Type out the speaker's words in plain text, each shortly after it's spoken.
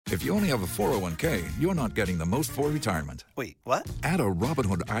If you only have a 401k, you're not getting the most for retirement. Wait, what? Add a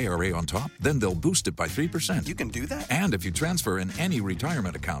Robinhood IRA on top, then they'll boost it by 3%. You can do that? And if you transfer in any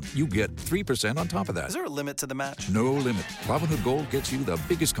retirement account, you get 3% on top of that. Is there a limit to the match? No limit. Robinhood Gold gets you the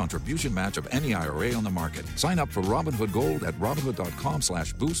biggest contribution match of any IRA on the market. Sign up for Robinhood Gold at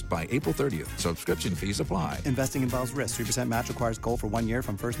Robinhood.com/boost by April 30th. Subscription fees apply. Investing involves risk. 3% match requires gold for 1 year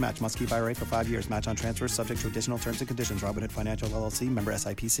from first match. Must keep IRA for 5 years. Match on transfers subject to additional terms and conditions. Robinhood Financial LLC, member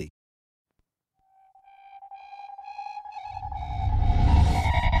SIPC.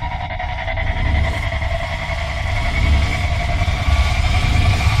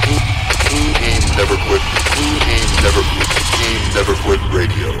 Never quit. Never quit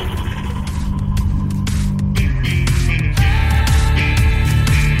radio.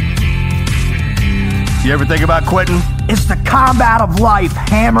 You ever think about quitting? It's the combat of life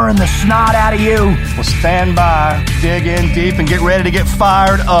hammering the snot out of you. Well, stand by, dig in deep, and get ready to get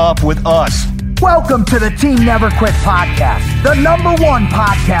fired up with us. Welcome to the Team Never Quit podcast, the #1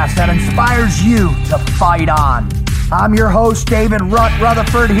 podcast that inspires you to fight on. I'm your host, David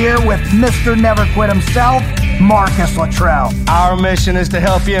Rutherford, here with Mr. Never Quit himself, Marcus Luttrell. Our mission is to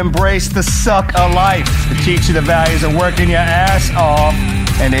help you embrace the suck of life, to teach you the values of working your ass off,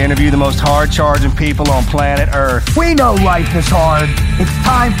 and to interview the most hard-charging people on planet Earth. We know life is hard. It's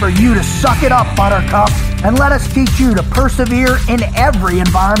time for you to suck it up, Buttercup, and let us teach you to persevere in every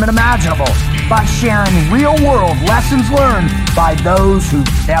environment imaginable by sharing real-world lessons learned by those who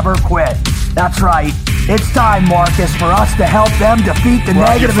never quit. That's right. It's time, Marcus, for us to help them defeat the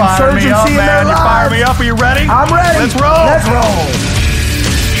negative insurgency in their lives. You fire me up. Are you ready? I'm ready. Let's roll. Let's roll.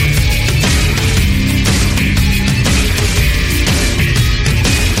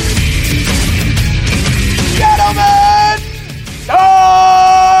 Gentlemen,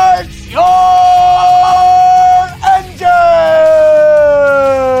 start your engines!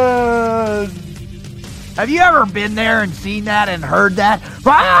 Have you ever been there and seen that and heard that? Have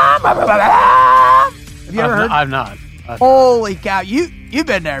you ever heard? I've not. Holy cow. You've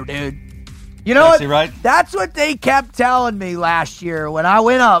been there, dude. You know what? Right? That's what they kept telling me last year when I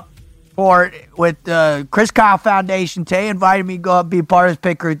went up for it with the Chris Kyle Foundation. Tay invited me to go up and be part of this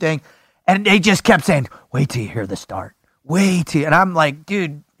pit crew thing. And they just kept saying, wait till you hear the start. Wait till. And I'm like,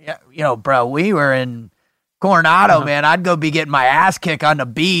 dude, bro, we were in Coronado, man. I'd go be getting my ass kicked on the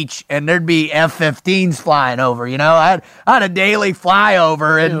beach, and there'd be F-15s flying over, I had a daily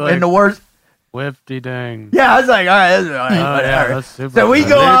flyover in the worst. Whipty dang. Yeah, I was like, all right, whatever. Yeah, that's super so we cool.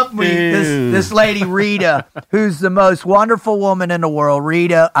 go up, this lady, Rita, who's the most wonderful woman in the world.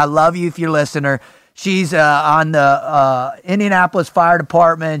 Rita, I love you if you're a listener. She's on the Indianapolis Fire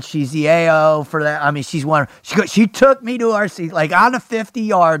Department. She's the AO for that. I mean, she's one. She took me to our seat, like on the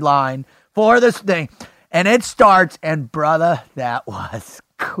 50-yard line for this thing. And it starts, and brother, that was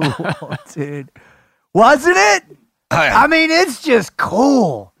cool, dude. Wasn't it? Oh, yeah. I mean, it's just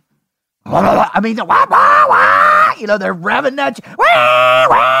cool. I mean, they're revving that.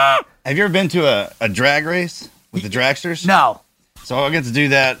 Have you ever been to a drag race with the dragsters? No. So I got to do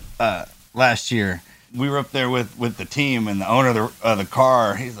that last year. We were up there with the team, and the owner of the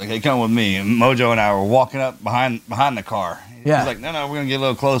car, he's like, hey, come with me. And Mojo and I were walking up behind the car. Yeah. He's like, no, we're going to get a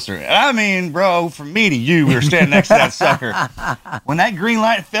little closer. And I mean, bro, from me to you, we were standing next to that sucker. When that green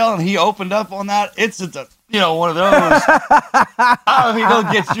light fell and he opened up on that, it's one of those. I mean, he'll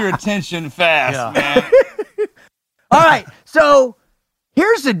get your attention fast, man. All right, so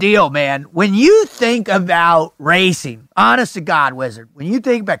here's the deal, man. When you think about racing, honest to God, Wizard, when you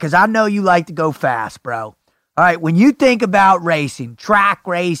think about, because I know you like to go fast, bro. All right, when you think about racing, track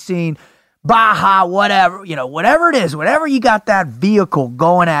racing, Baja, whatever, whatever it is, whatever you got that vehicle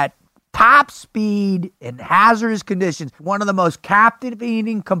going at top speed in hazardous conditions, one of the most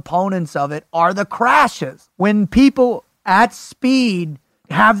captivating components of it are the crashes. When people at speed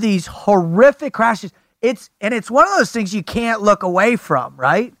have these horrific crashes, it's one of those things you can't look away from,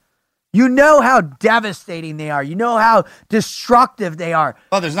 right? You know how devastating they are. You know how destructive they are.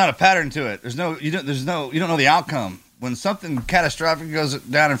 Well, there's not a pattern to it. You don't know the outcome. When something catastrophic goes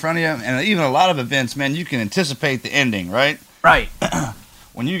down in front of you, and even a lot of events, man, you can anticipate the ending, right? Right.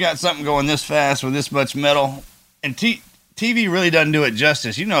 When you got something going this fast with this much metal, and TV really doesn't do it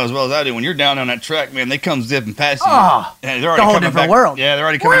justice. You know as well as I do. When you're down on that track, man, they come zipping past you. Oh, and they're already the whole coming different back, world. Yeah, they're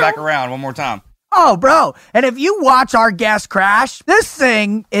already coming back around one more time. Oh, bro. And if you watch our guest crash, this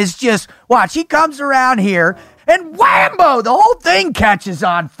thing is just, watch, he comes around here, and whammo, the whole thing catches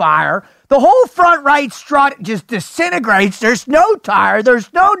on fire. The whole front right strut just disintegrates. There's no tire.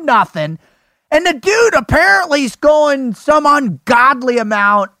 There's no nothing. And the dude apparently is going some ungodly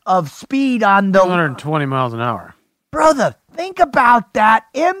amount of speed on the... 220 miles an hour. Bro, the think about that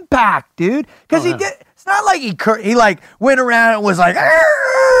impact, dude. Because he did. It's not like he like went around and was like,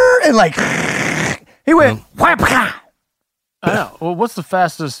 and like he went. I know. Well, what's the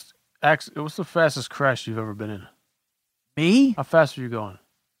fastest crash you've ever been in? Me? How fast are you going?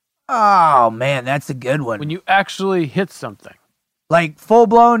 Oh man, that's a good one. When you actually hit something, like full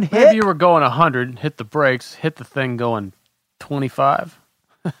blown hit. Maybe you were going 100, hit the brakes, hit the thing going 25.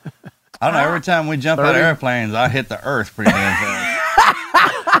 I don't know. Every time we jump 30? out of airplanes, I hit the earth pretty damn fast.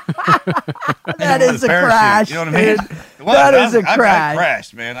 That is a crash. You know what I mean? That is a crash. I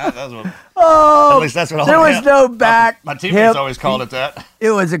crashed, man. That's what. Oh, at least that's what. There was no back. My teammates always called it that.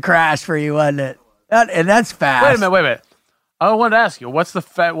 It was a crash for you, wasn't it? And that's fast. Wait a minute. I wanted to ask you, what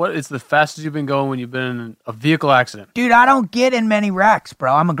is the fastest you've been going when you've been in a vehicle accident? Dude, I don't get in many wrecks,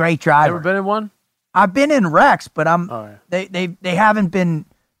 bro. I'm a great driver. Ever been in one? I've been in wrecks, but they haven't been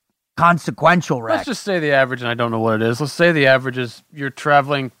consequential wrecks. Let's just say the average, and I don't know what it is. Let's say the average is you're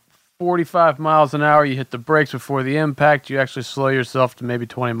traveling 45 miles an hour, you hit the brakes before the impact, you actually slow yourself to maybe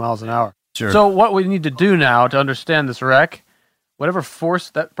 20 miles an hour. Sure. So what we need to do now to understand this wreck, whatever force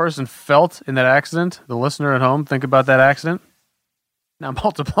that person felt in that accident, the listener at home, think about that accident. Now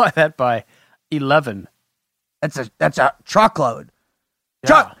multiply that by 11. That's a truckload.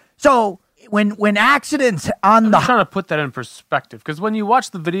 Yeah. So when accidents on I'm trying to put that in perspective, because when you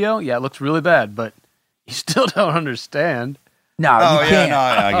watch the video, yeah, it looks really bad, but you still don't understand. No, you can't.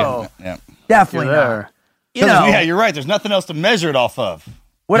 I get it. Yeah. Definitely not. Yeah, you're right. There's nothing else to measure it off of.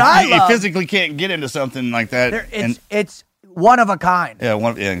 You physically can't get into something like that. It's one of a kind. Yeah,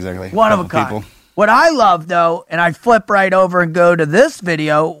 exactly. One of a kind. People. What I love, though, and I flip right over and go to this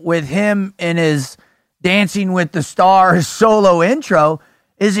video with him in his Dancing with the Stars solo intro,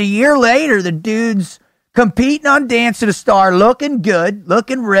 is a year later, the dude's competing on Dance to the Star, looking good,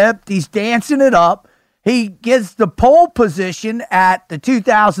 looking ripped. He's dancing it up. He gets the pole position at the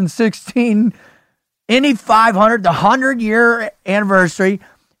 2016 Indy 500, the 100-year anniversary,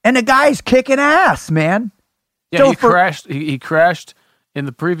 and the guy's kicking ass, man. Yeah, So he crashed in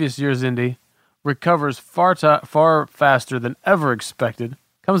the previous year's Indy, recovers far faster than ever expected,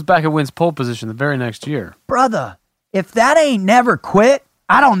 comes back and wins pole position the very next year. Brother, if that ain't never quit,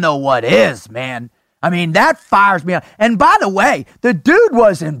 I don't know what is, man. I mean, that fires me up. And by the way, the dude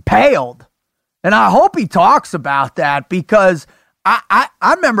was impaled. And I hope he talks about that, because I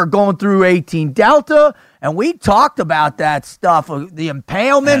remember going through 18 Delta, and we talked about that stuff, the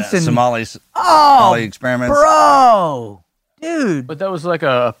impalements and Somali experiments. Bro, dude. But that was like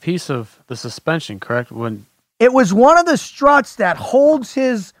a piece of the suspension, correct? It was one of the struts that holds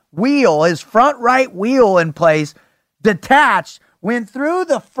his wheel, his front right wheel in place, detached, went through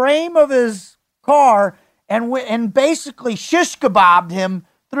the frame of his car, and basically shish kebabbed him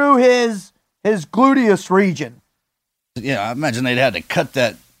through his gluteus region. Yeah, I imagine they'd had to cut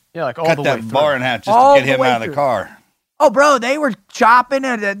that bar in half just all to get him out of the car. Oh, bro, they were chopping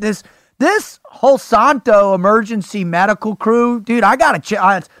it. This whole Santo emergency medical crew, dude,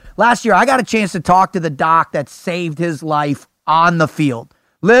 last year I got a chance to talk to the doc that saved his life on the field.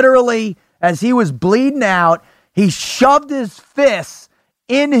 Literally, as he was bleeding out, he shoved his fist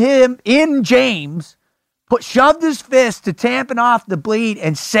in James, shoved his fist to tamping off the bleed,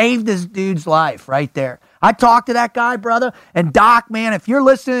 and saved this dude's life right there. I talked to that guy, brother, and Doc, man, if you're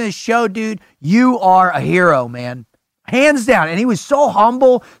listening to this show, dude, you are a hero, man. Hands down. And he was so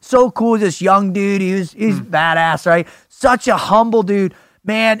humble, so cool, this young dude. He's badass, right? Such a humble dude,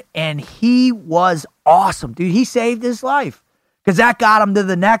 man, and he was awesome, dude. He saved his life, because that got him to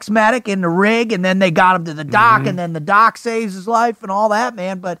the next medic in the rig, and then they got him to the doc, and then the doc saves his life and all that,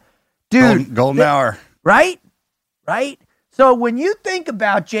 man. But, dude. Golden hour. Right? So when you think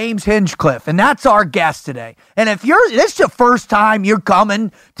about James Hinchcliffe, and that's our guest today, and if this is the first time you're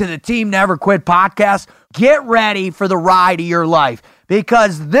coming to the Team Never Quit podcast, get ready for the ride of your life,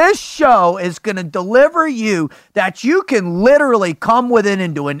 because this show is going to deliver you that you can literally come within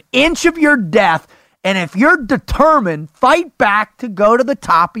into an inch of your death, and if you're determined, fight back to go to the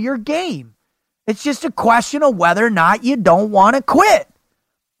top of your game. It's just a question of whether or not you don't want to quit.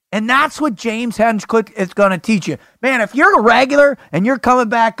 And that's what James Hinchcliffe is going to teach you. Man, if you're a regular and you're coming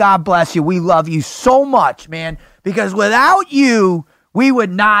back, God bless you. We love you so much, man, because without you, we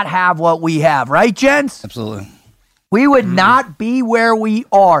would not have what we have. Right, gents? Absolutely. We would not be where we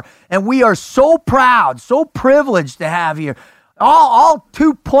are. And we are so proud, so privileged to have you. All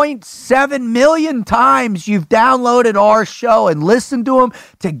 2.7 million times you've downloaded our show and listened to them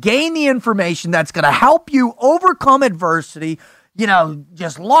to gain the information that's going to help you overcome adversity,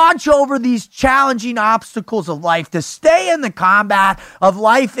 just launch over these challenging obstacles of life, to stay in the combat of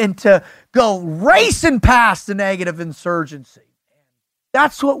life, and to go racing past the negative insurgency.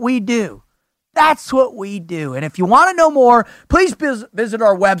 That's what we do. That's what we do. And if you want to know more, please visit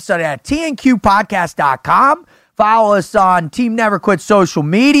our website at tnqpodcast.com. Follow us on Team Never Quit social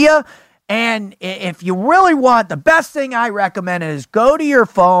media. And if you really want, the best thing I recommend is go to your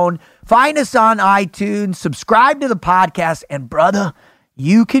phone, find us on iTunes, subscribe to the podcast, and brother,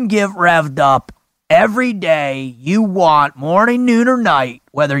 you can get revved up every day you want, morning, noon, or night,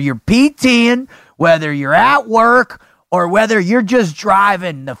 whether you're PTing, whether you're at work, or whether you're just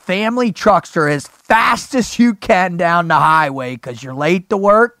driving the family truckster as fast as you can down the highway because you're late to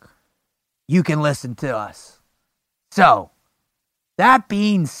work, you can listen to us. So, that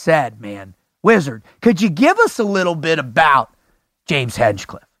being said, man, Wizard, could you give us a little bit about James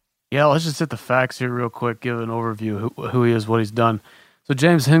Hinchcliffe? Yeah, let's just hit the facts here real quick, give an overview of who he is, what he's done. So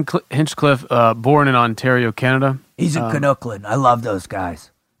James Hinchcliffe, born in Ontario, Canada. He's in Canuckland. I love those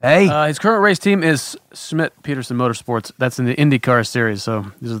guys. Hey. His current race team is Schmidt-Peterson Motorsports. That's in the Indycar series. So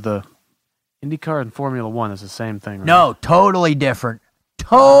this is the Indycar and Formula One. It's the same thing, right? No, totally different.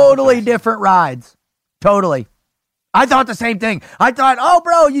 Totally different rides. Totally. I thought the same thing. I thought, oh,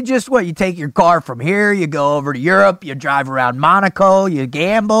 bro, you take your car from here, you go over to Europe, you drive around Monaco, you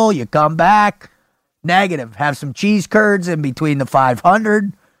gamble, you come back. Negative. Have some cheese curds in between the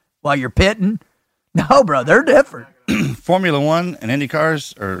 500 while you're pitting. No, bro, they're different. Formula One and Indy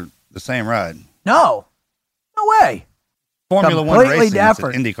cars are the same ride. No way. Formula One Completely racing different. is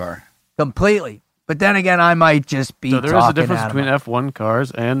an Indy car. Completely. But then again, I might just be So there is a difference talking between F1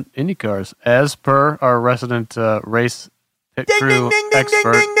 cars and Indy cars, as per our resident race pit Ding, crew ding, ding, ding,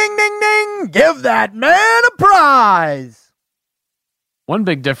 expert. ding, ding, ding, ding. Give that man a prize. One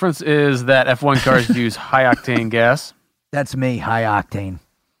big difference is that F1 cars use high-octane gas. That's me, high octane.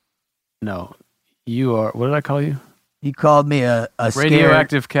 No, you are, what did I call you? You called me a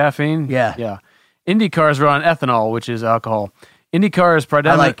Radioactive caffeine? Yeah. Yeah. Indy cars run on ethanol, which is alcohol. Indy cars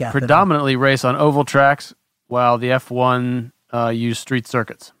predominantly race on oval tracks, while the F1 use street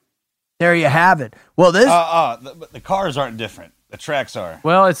circuits. There you have it. Well, this... But the cars aren't different. The tracks are.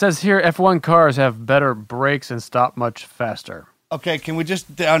 Well, it says here F1 cars have better brakes and stop much faster. Okay, can we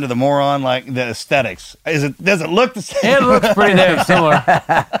just down to the moron, like the aesthetics? Does it look the same? It looks pretty damn similar.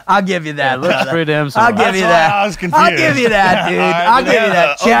 I'll give you that. It looks pretty damn similar. I'll give you that. I was confused. I'll give you that, dude. I'll give you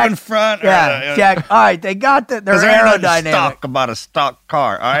that. Check. Open front. Yeah, check. All right, they got their aerodynamic. Stock about a stock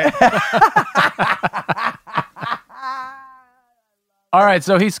car, all right? All right,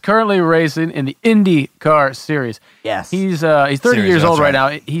 so he's currently racing in the IndyCar series. Yes. He's 30 years old right now.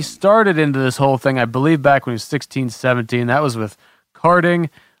 He started into this whole thing, I believe, back when he was 16, 17. That was with karting,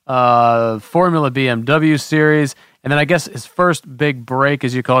 Formula BMW series, and then I guess his first big break,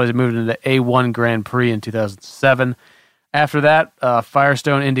 as you call it, he moved into the A1 Grand Prix in 2007. After that,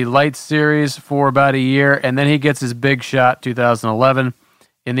 Firestone Indy Lights series for about a year, and then he gets his big shot 2011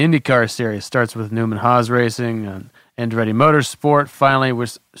 in the IndyCar series. Starts with Newman Haas Racing and Andretti Motorsport, finally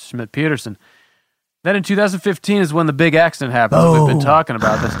with Schmidt-Peterson. Then in 2015 is when the big accident happened that we've been talking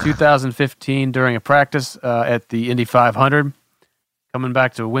about. That's 2015 during a practice at the Indy 500, coming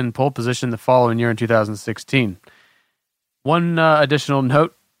back to win pole position the following year in 2016. One additional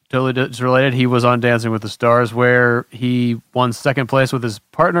note, totally related, he was on Dancing with the Stars, where he won second place with his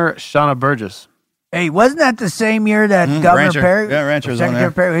partner, Shauna Burgess. Hey, wasn't that the same year that Governor Rancher. Perry? Yeah, Rancher was on Secretary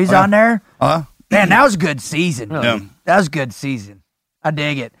there. Perry, he's on there? Uh-huh. Man, that was a good season. Yeah. That was a good season. I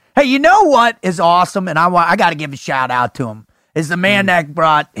dig it. Hey, you know what is awesome, and I got to give a shout out to him, is the man that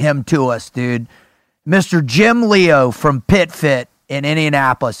brought him to us, dude. Mr. Jim Leo from Pit Fit in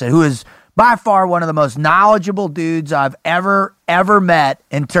Indianapolis, who is by far one of the most knowledgeable dudes I've ever met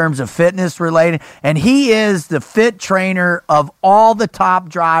in terms of fitness related. And he is the fit trainer of all the top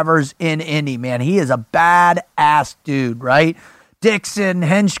drivers in Indy, man. He is a badass dude, right? Dixon,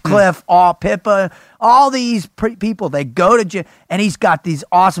 Hinchcliffe, Pippa, all these people, they go to Jim, and he's got these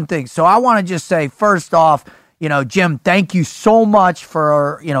awesome things. So I want to just say, first off, Jim, thank you so much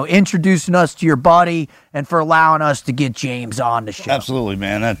for, introducing us to your buddy and for allowing us to get James on the show. Absolutely,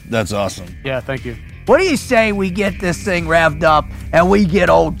 man. That's awesome. Yeah, thank you. What do you say we get this thing revved up and we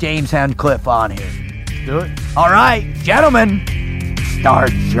get old James Hinchcliffe on here? Do it. All right, gentlemen,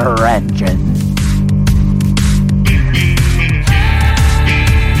 start your engine.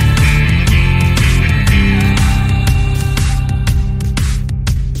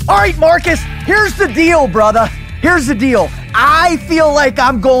 All right, Marcus, here's the deal, brother. Here's the deal. I feel like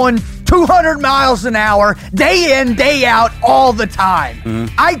I'm going 200 miles an hour, day in, day out, all the time.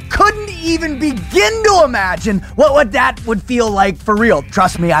 I couldn't even begin to imagine what that would feel like for real.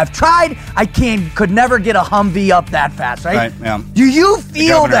 Trust me, I've tried. I could never get a Humvee up that fast, right? Right, yeah. Do you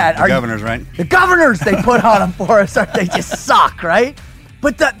feel that? The governors, right? The governors they put on them for us, they just suck, right?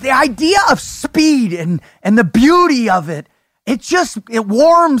 But the idea of speed and the beauty of it, it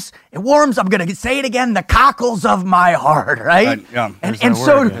warms, I'm going to say it again, the cockles of my heart, right? Yeah. And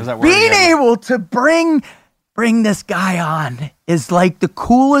so being able to bring this guy on is like the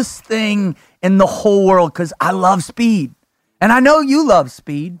coolest thing in the whole world because I love speed. And I know you love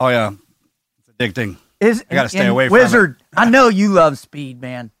speed. Oh, yeah. It's addicting. I got to stay away from Wizard, it. I know you love speed,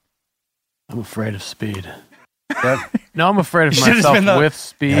 man. I'm afraid of speed. What? No, I'm afraid of myself with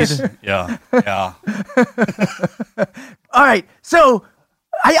speed. Yeah. All right, so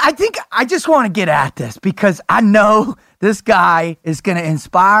I think I just want to get at this because I know this guy is going to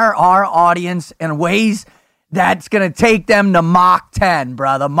inspire our audience in ways that's going to take them to Mach 10,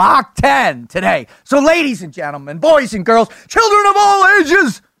 brother. Mach 10 today. So ladies and gentlemen, boys and girls, children of all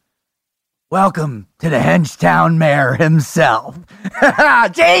ages, welcome to the Henchtown Mayor himself.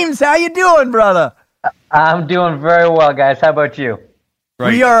 James, how you doing, brother? I'm doing very well, guys. How about you?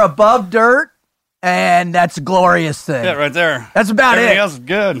 Right. We are above dirt, and that's a glorious thing. Yeah, right there. That's about Everything it. else is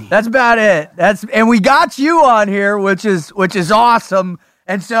good. That's about it. And we got you on here, which is awesome.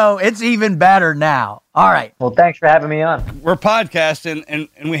 And so it's even better now. All right. Well, thanks for having me on. We're podcasting,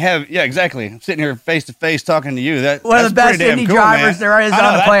 and we have, exactly. I'm sitting here face to face talking to you. One of the best Indy drivers there is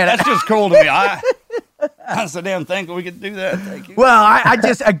on the planet. That's just cool to me. I'm so damn thankful we could do that. Thank you. Well, I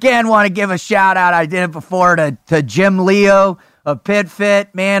just, again, want to give a shout out. I did it before to Jim Leo of Pit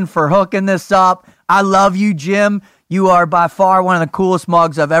Fit, man, for hooking this up. I love you, Jim. You are by far one of the coolest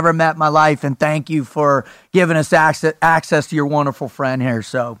mugs I've ever met in my life, and thank you for giving us access to your wonderful friend here.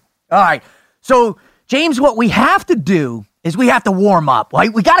 So, all right. So, James, what we have to do is we have to warm up,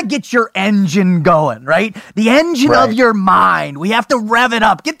 right? We got to get your engine going, right? The engine of your mind. We have to rev it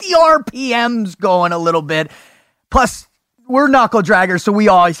up, get the RPMs going a little bit. Plus, we're knuckle draggers, so we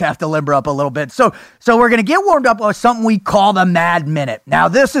always have to limber up a little bit. So we're going to get warmed up with something we call the Mad Minute. Now,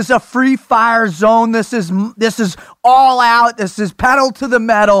 this is a free fire zone. This is all out. This is pedal to the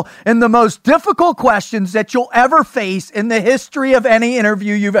metal and the most difficult questions that you'll ever face in the history of any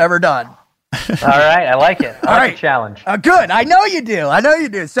interview you've ever done. All right, I like it. I like the challenge. Good. I know you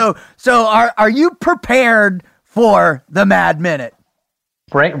do. So are you prepared for the Mad Minute?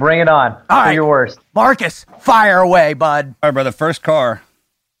 Bring it on. All right. Do your worst. Marcus, fire away, bud. All right, brother. First car.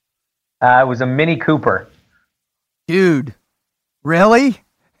 It was a Mini Cooper. Dude, really?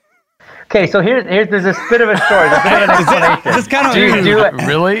 Okay, so there's a bit of a story. There's a bit of an explanation. This kind of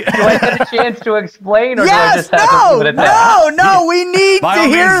Really? Do I get a chance to explain, or Yes, do I just have to leave it at that? no, we need By to all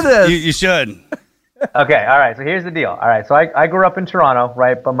hear means, this. You should. Okay, all right, so here's the deal. All right, so I grew up in Toronto,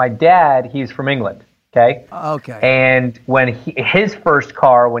 right? But my dad, he's from England, okay? Okay. And when his first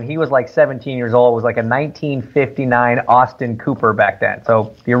car, when he was like 17 years old, was like a 1959 Austin Cooper back then.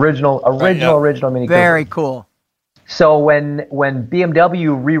 So the original Mini Cooper. Very cool. So when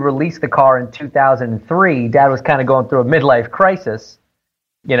BMW re-released the car in 2003, Dad was kind of going through a midlife crisis,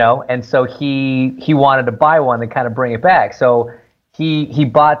 and so he wanted to buy one and kind of bring it back. So he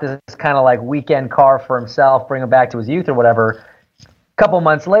bought this kind of like weekend car for himself, bring it back to his youth or whatever. A couple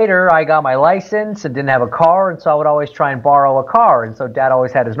months later, I got my license and didn't have a car, and so I would always try and borrow a car. And so Dad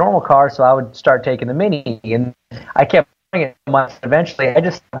always had his normal car, so I would start taking the Mini, and I kept bringing it months. Eventually, I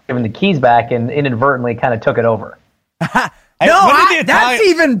just stopped giving the keys back and inadvertently kind of took it over. That's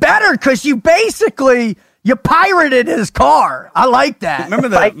even better because you pirated his car. I like that. Remember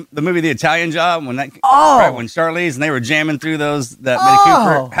the movie The Italian Job when when Charlize and they were jamming through that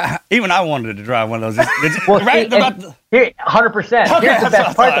Mini Cooper? Even I wanted to drive one of those. 100%. Here's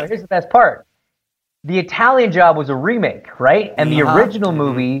the best part. The Italian Job was a remake, right? And the original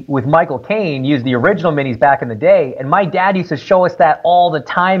movie with Michael Caine used the original Minis back in the day. And my dad used to show us that all the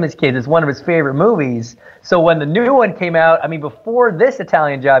time as kids. It's one of his favorite movies. So when the new one came out, before this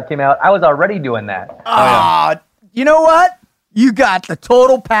Italian Job came out, I was already doing that. You know what? You got the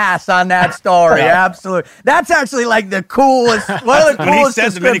total pass on that story. Absolutely. That's actually like the coolest, one of the coolest When he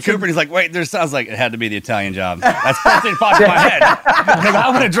said the Mini descriptions. Cooper, he's like, wait, there sounds like it had to be the Italian Job. That's first thing popped in my head. I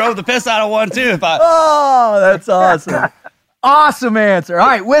would have drove the piss out of one, too. That's awesome. Awesome answer. All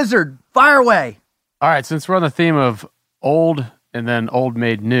right, Wizard, fire away. All right, since we're on the theme of old and then old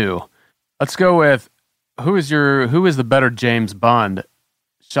made new, let's go with who is the better James Bond,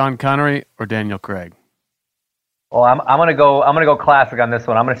 Sean Connery or Daniel Craig? Well, I'm gonna go classic on this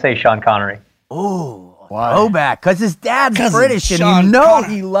one. I'm gonna say Sean Connery. Oh, throwback, because his dad's British, and you know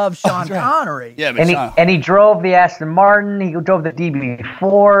he loves Sean Connery. Yeah, but and he drove the Aston Martin. He drove the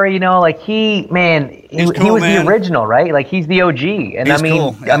DB4. You know, like he was the original, right? Like he's the OG. And he's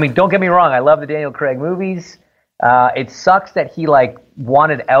cool. Yeah. I mean, don't get me wrong. I love the Daniel Craig movies. It sucks that he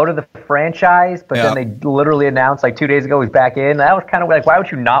wanted out of the franchise, but then they literally announced 2 days ago he's back in. That was kind of why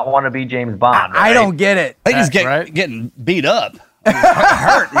would you not want to be James Bond? I don't get it. I think he's getting beat up.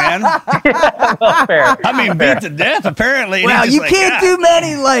 Hurt, man. Fair. I mean, beat to death, apparently. Well, you can't do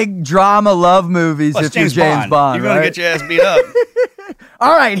many drama love movies if you're James Bond. You're going to get your ass beat up.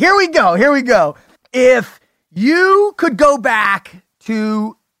 All right, here we go. If you could go back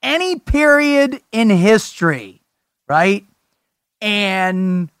to any period in history, right,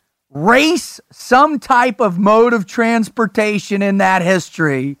 and race some type of mode of transportation in that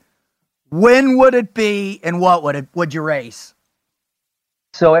history, when would it be and what would you race?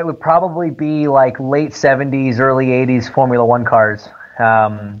 So it would probably be late 70s, early 80s Formula One cars.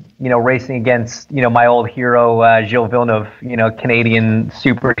 Racing against, my old hero, Gilles Villeneuve, Canadian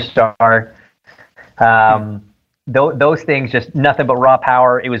superstar. Those things, just nothing but raw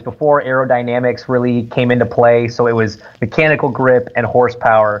power. It was before aerodynamics really came into play. So it was mechanical grip and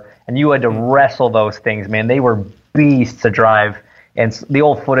horsepower. And you had to wrestle those things, man. They were beasts to drive. And the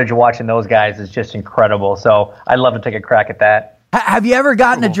old footage of watching those guys is just incredible. So I'd love to take a crack at that. Have you ever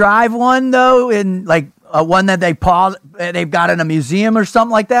gotten to drive one though, in one that they've got in a museum or something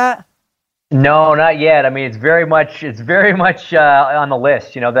like that? No, not yet. I mean, it's very much on the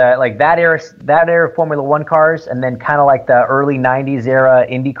list. That era Formula One cars, and then kind of the early '90s era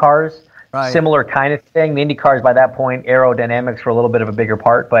Indy cars. Right. Similar kind of thing. The Indy cars by that point, aerodynamics were a little bit of a bigger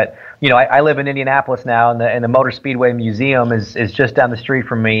part. But I live in Indianapolis now, and the Motor Speedway Museum is just down the street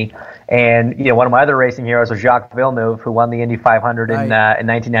from me. And one of my other racing heroes was Jacques Villeneuve, who won the Indy 500 in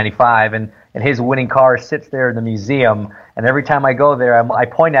 1995, and his winning car sits there in the museum. And every time I go there, I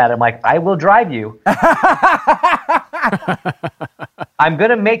point at him I will drive you. I'm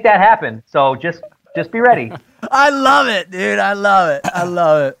gonna make that happen. So just be ready. I love it, dude. I love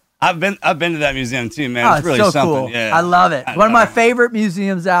it. I've been to that museum too, man. It's really so something. Cool. Yeah, I love it. One of my favorite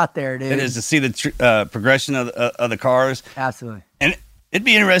museums out there, dude. It is to see the progression of the cars. Absolutely. And it'd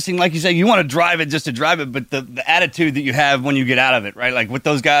be interesting, like you say, you want to drive it just to drive it, but the attitude that you have when you get out of it, right? Like what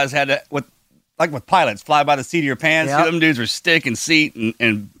those guys had with pilots, fly by the seat of your pants. Yep. Them dudes were stick and seat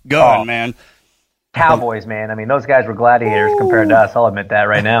and going, man. Cowboys, man. I mean, those guys were gladiators compared to us. I'll admit that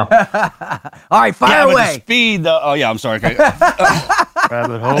right now. All right, fire away. But the speed, though. Oh, yeah, I'm sorry. Okay.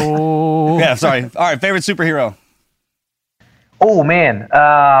 Rabbit hole. Yeah, sorry. All right, favorite superhero? Oh, man.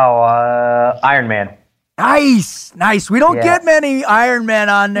 Iron Man. Nice. We don't get many Iron Men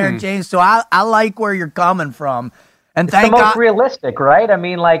on there, James, so I like where you're coming from. And it's the most realistic, right? I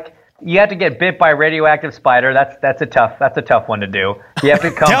mean, you have to get bit by a radioactive spider. That's a tough one to do. You have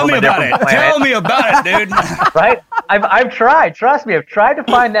to come from a different planet. Tell me about it, dude. Right? I've tried. Trust me, I've tried to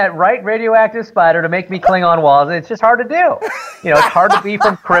find that right radioactive spider to make me cling on walls, and it's just hard to do. It's hard to be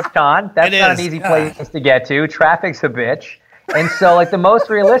from Krypton. That's not an easy place to get to. Traffic's a bitch. And so, the most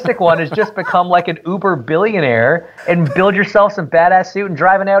realistic one is just become an uber billionaire and build yourself some badass suit and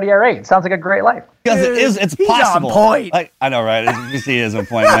drive an Audi R8. Sounds like a great life. Because it's possible. On point. I know, right? He is on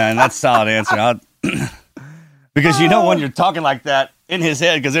point, man. That's a solid answer. Because when you're talking like that in his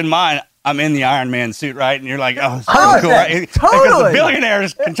head, because in mine, I'm in the Iron Man suit, right? And you're like, oh, so cool, right? Totally. Because the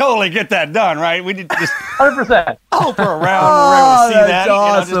billionaires can totally get that done, right? We need to just 100%. hope we're around. We're able to see that's that.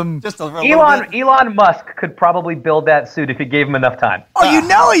 Awesome. Just a little bit. Elon Musk could probably build that suit if you gave him enough time.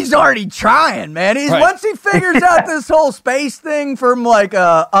 Oh, he's already trying, man. Once he figures out this whole space thing from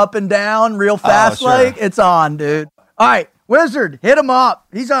up and down real fast, it's on, dude. All right, Wizard, hit him up.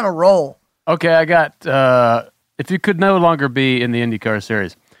 He's on a roll. Okay, I got, if you could no longer be in the IndyCar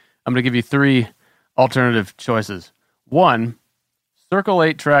series, I'm going to give you 3 alternative choices. 1, Circle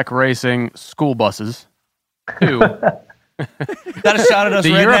 8 track racing school buses. 2, got a shot at us,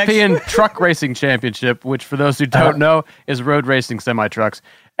 the rednecks? European Truck Racing Championship, which for those who don't know is road racing semi-trucks.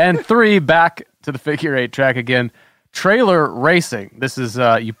 And 3, back to the figure 8 track again, trailer racing. This is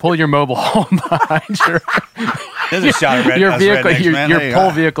you pull your mobile home behind your vehicle, your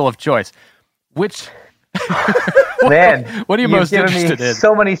pole vehicle of choice. Which man, what are you most interested in?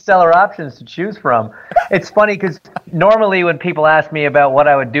 So many seller options to choose from. It's funny because normally when people ask me about what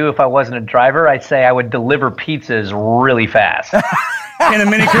I would do if I wasn't a driver, I say I would deliver pizzas really fast. In a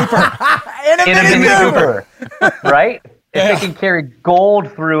Mini Cooper. In a Mini Cooper. Right? If it can carry gold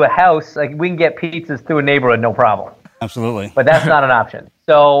through a house, we can get pizzas through a neighborhood, no problem. Absolutely. But that's not an option.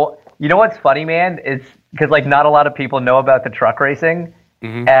 So, you know what's funny, man? It's because, not a lot of people know about the truck racing.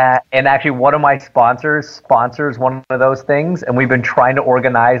 And actually, one of my sponsors one of those things, and we've been trying to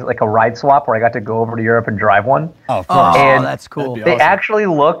organize like a ride swap where I got to go over to Europe and drive one. Oh, of course. And that's cool. They actually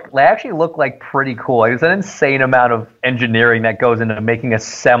look like pretty cool. It's an insane amount of engineering that goes into making a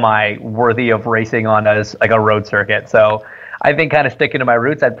semi worthy of racing on as like a road circuit. So I think kind of sticking to my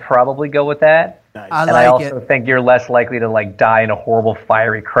roots, I'd probably go with that. Nice. I also think you're less likely to like die in a horrible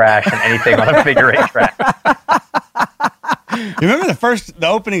fiery crash than anything on a figure eight track. You remember the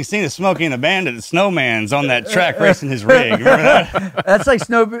opening scene of Smokey and the Bandit? The Snowman's on that track racing his rig. Remember that? That's like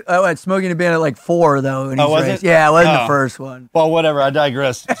Smoking the Bandit like 4 though. When was raced. it? Yeah, it wasn't the first one. Well, whatever. I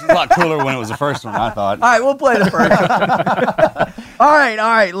digress. It's a lot cooler when it was the first one, I thought. All right, we'll play the first one. All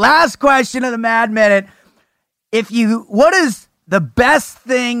right. Last question of the Mad Minute. What is the best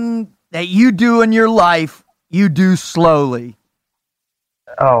thing that you do in your life you do slowly?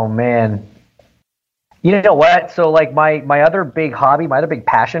 Oh, man. You know what? So, like, my other big hobby, my other big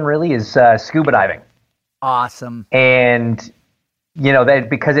passion really is scuba diving. Awesome. And, you know, that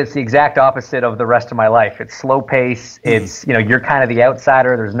because it's the exact opposite of the rest of my life. It's slow pace. It's, you know, you're kind of the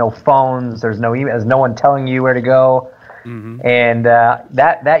outsider. There's no phones. There's no emails. There's no one telling you where to go. And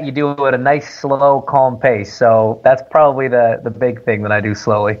that you do at a nice, slow, calm pace. So that's probably the big thing that I do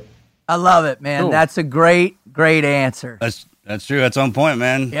slowly. I love it, man. Cool. That's a great answer. That's true. That's on point,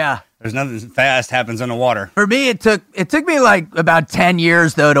 man. Yeah. There's nothing fast happens underwater. For me, it took me like about 10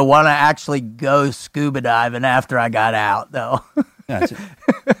 years though to want to actually go scuba diving after I got out though. Yeah,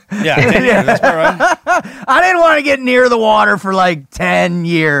 10 years. That's right. I didn't want to get near the water for like 10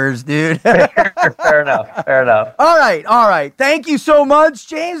 years, dude. Fair enough. All right. Thank you so much,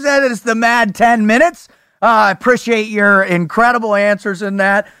 James. That is the Mad 10 Minutes. I appreciate your incredible answers in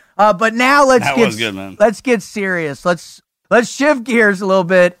that. But now let's get serious. Let's shift gears a little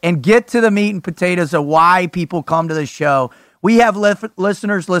bit and get to the meat and potatoes of why people come to the show. We have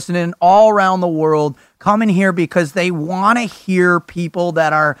listeners listening all around the world coming here because they want to hear people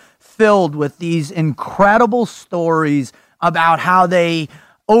that are filled with these incredible stories about how they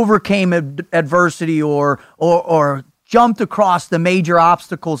overcame adversity or jumped across the major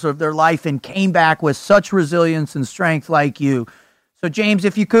obstacles of their life and came back with such resilience and strength like you. So, James,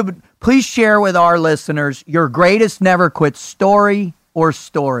 if you could please share with our listeners your greatest never quit story or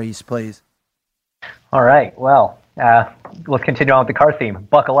stories, please. All right. Well, let's continue on with the car theme.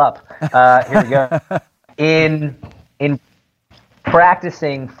 Buckle up. Here we go. In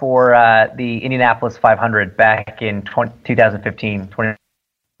practicing for the Indianapolis 500 back in 2015,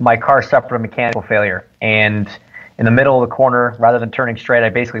 my car suffered a mechanical failure. And in the middle of the corner, rather than turning straight, I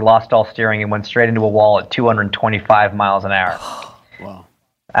basically lost all steering and went straight into a wall at 225 miles an hour. Wow.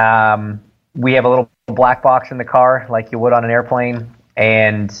 We have a little black box in the car like you would on an airplane,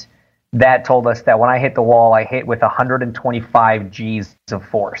 and that told us that when I hit the wall, I hit with 125 G's of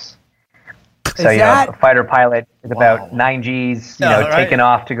force. So, a fighter pilot is about 9 G's, taking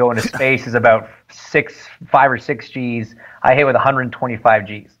off to go into space is about 5 or 6 G's. I hit with 125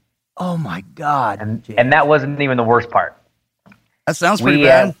 G's. Oh my God. And that wasn't even the worst part. That sounds pretty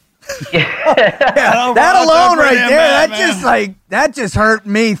bad. That alone right there, that just hurt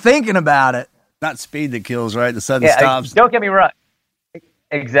me thinking about it. Not speed that kills, right? The sudden stops. Don't get me wrong.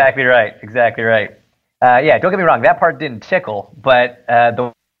 Exactly right. Don't get me wrong. That part didn't tickle, but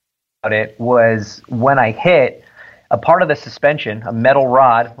the about it was when I hit a part of the suspension, a metal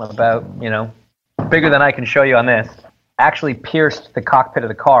rod about, bigger than I can show you on this, actually pierced the cockpit of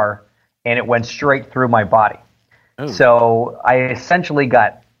the car, and it went straight through my body. Oh. So I essentially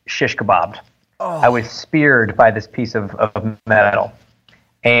got shish kebabbed. Oh. I was speared by this piece of metal.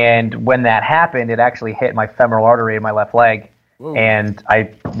 And when that happened, it actually hit my femoral artery in my left leg. Whoa. And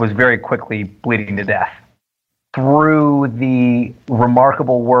I was very quickly bleeding to death. Through the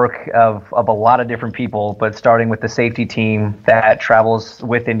remarkable work of a lot of different people, but starting with the safety team that travels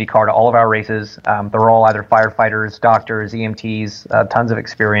with Indycar to all of our races. They're all either firefighters, doctors, EMTs, tons of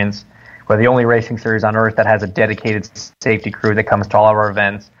experience. We're the only racing series on earth that has a dedicated safety crew that comes to all of our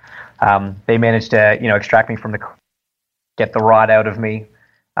events. They managed to, extract me from the car, get the rod out of me,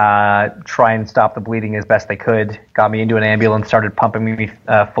 try and stop the bleeding as best they could, got me into an ambulance, started pumping me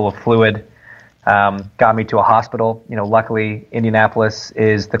full of fluid, got me to a hospital. Luckily, Indianapolis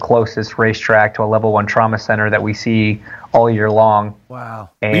is the closest racetrack to a level 1 trauma center that we see all year long. Wow.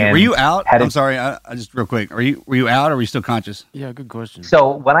 And were you out? I'm sorry, I just real quick. Were you out or were you still conscious? Yeah, good question.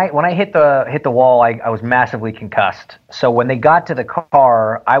 So when I hit the wall, I was massively concussed. So when they got to the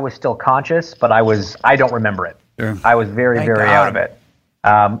car, I was still conscious, but I don't remember it. Sure. I was very out of it.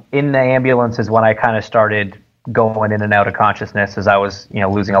 In the ambulance is when I kind of started going in and out of consciousness as I was,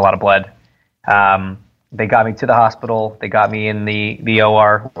 losing a lot of blood. They got me to the hospital. They got me in the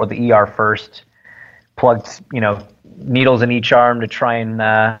OR or the ER first. Plugged, needles in each arm to try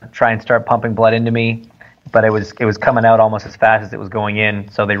and start pumping blood into me, but it was coming out almost as fast as it was going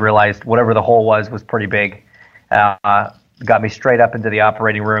in. So they realized whatever the hole was pretty big. Got me straight up into the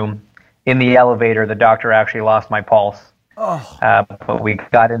operating room. In the elevator, the doctor actually lost my pulse. But we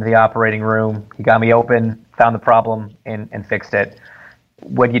got into the operating room. He got me open, found the problem, and fixed it.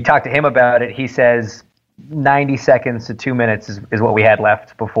 When you talk to him about it, he says 90 seconds to 2 minutes is what we had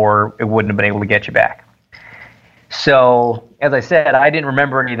left before it wouldn't have been able to get you back. So, as I said, I didn't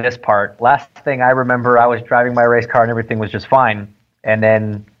remember any of this part. Last thing I remember, I was driving my race car and everything was just fine. And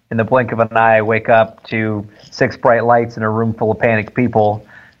then in the blink of an eye, I wake up to 6 bright lights in a room full of panicked people.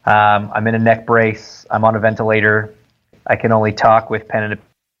 I'm in a neck brace. I'm on a ventilator. I can only talk with pen and a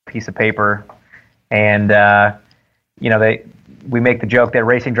piece of paper. And, we make the joke that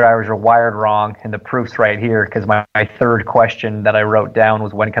racing drivers are wired wrong, and the proof's right here, because my third question that I wrote down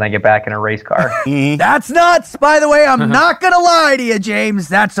was, when can I get back in a race car? That's nuts. By the way, I'm not going to lie to you, James.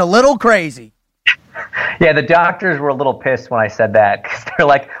 That's a little crazy. Yeah, the doctors were a little pissed when I said that, because they're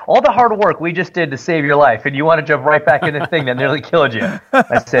like, all the hard work we just did to save your life, and you want to jump right back in the thing that nearly killed you.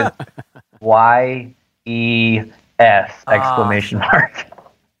 I said, Y-E-S, exclamation mark.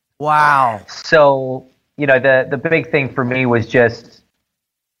 Wow. So, the big thing for me was just,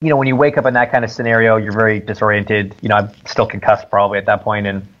 when you wake up in that kind of scenario, you're very disoriented. I'm still concussed probably at that point,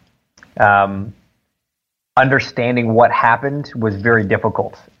 and understanding what happened was very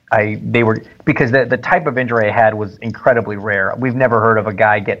difficult. Because the type of injury I had was incredibly rare. We've never heard of a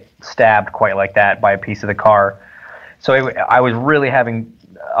guy get stabbed quite like that by a piece of the car. So I was really having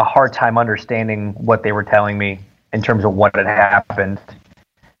a hard time understanding what they were telling me in terms of what had happened.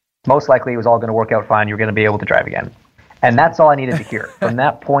 Most likely it was all going to work out fine. You're going to be able to drive again. And that's all I needed to hear. From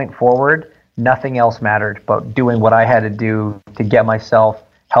that point forward, nothing else mattered but doing what I had to do to get myself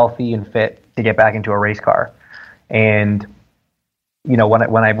healthy and fit to get back into a race car. And, when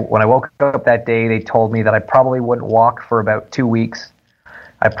I woke up that day, they told me that I probably wouldn't walk for about 2 weeks.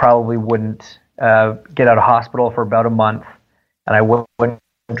 I probably wouldn't get out of hospital for about a month. And I wouldn't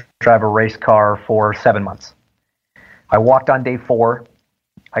drive a race car for 7 months. I walked on day 4.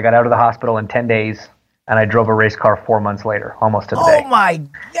 I got out of the hospital in 10 days, and I drove a race car 4 months later, almost to the day. Oh, my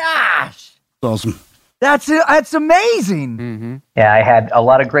gosh. Awesome. That's amazing. Mm-hmm. Yeah, I had a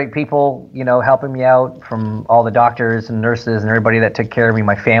lot of great people, helping me out, from all the doctors and nurses and everybody that took care of me,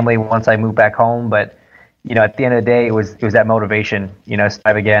 my family, once I moved back home. But, at the end of the day, it was that motivation,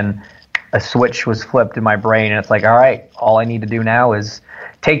 strive again. A switch was flipped in my brain, and it's like, all right, all I need to do now is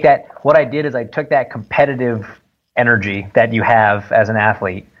take that. What I did is I took that competitive energy that you have as an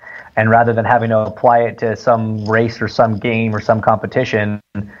athlete, and rather than having to apply it to some race or some game or some competition,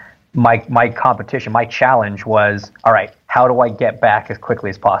 my challenge was, all right, how do I get back as quickly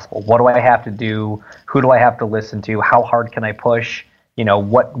as possible? What do I have to do? Who do I have to listen to? How hard can I push?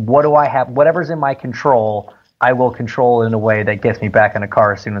 What do I have? Whatever's in my control, I will control in a way that gets me back in a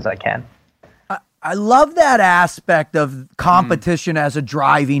car as soon as I can. I love that aspect of competition as a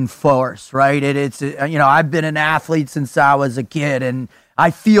driving force, right? I've been an athlete since I was a kid, and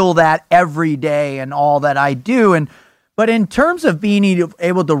I feel that every day in all that I do. But in terms of being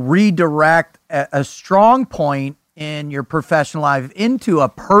able to redirect a strong point in your professional life into a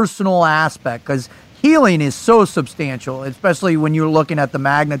personal aspect, because healing is so substantial, especially when you're looking at the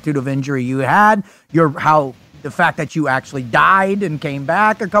magnitude of injury you had, the fact that you actually died and came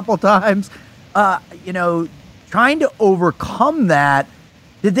back a couple times. Trying to overcome that,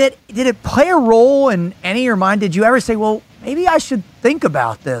 did it play a role in any of your mind? Did you ever say, well, maybe I should think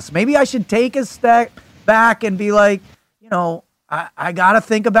about this. Maybe I should take a step back and be like, I got to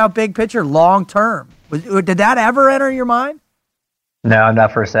think about big picture, long term. Did that ever enter your mind? No,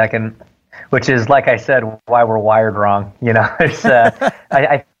 not for a second, which is, like I said, why we're wired wrong. It's,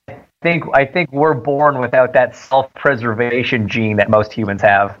 I think we're born without that self-preservation gene that most humans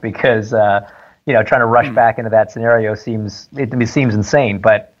have, because, trying to rush back into that scenario seems insane.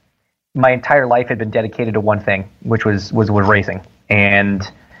 But my entire life had been dedicated to one thing, which was racing. And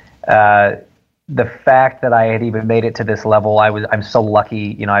the fact that I had even made it to this level, I'm so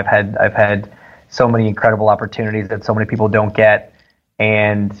lucky. I've had so many incredible opportunities that so many people don't get.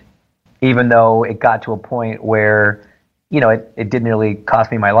 And even though it got to a point where, it didn't really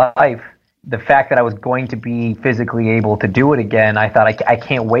cost me my life, the fact that I was going to be physically able to do it again, I thought I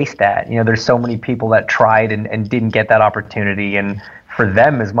can't waste that. There's so many people that tried and didn't get that opportunity. And for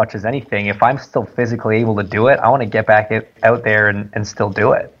them, as much as anything, if I'm still physically able to do it, I want to get back out there and still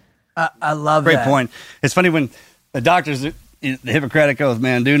do it. I love Great that. point. It's funny when the doctors, the Hippocratic Oath,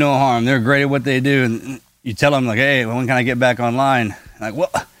 man, do no harm. They're great at what they do. And you tell them, like, hey, when can I get back online? Like,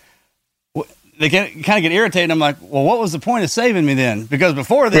 what? They kind of get irritated. I'm like, well, what was the point of saving me then? Because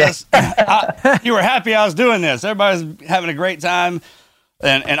before this, you were happy I was doing this. Everybody's having a great time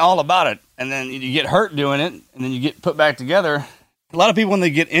and all about it. And then you get hurt doing it, and then you get put back together. A lot of people, when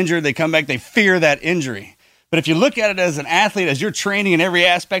they get injured, they come back, they fear that injury. But if you look at it as an athlete, as you're training in every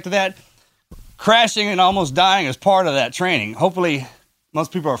aspect of that, crashing and almost dying is part of that training. Hopefully,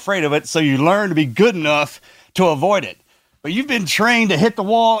 most people are afraid of it, so you learn to be good enough to avoid it. But you've been trained to hit the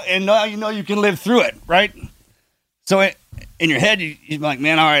wall, and now you know you can live through it, right? So in your head, you're like,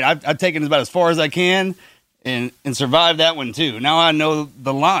 man, all right, I've taken it about as far as I can and survived that one too. Now I know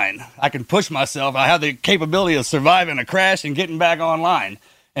the line. I can push myself. I have the capability of surviving a crash and getting back online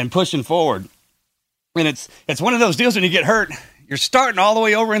and pushing forward. And it's one of those deals when you get hurt, you're starting all the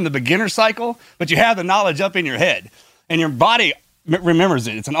way over in the beginner cycle, but you have the knowledge up in your head. And your body remembers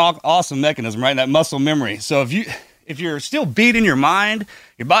it. It's an awesome mechanism, right? That muscle memory. So if you're still beating your mind,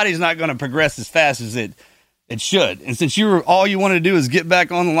 your body's not going to progress as fast as it should. And since all you want to do is get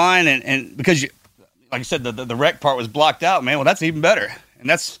back on the line, and because like I said, the wreck part was blocked out, man. Well, that's even better. And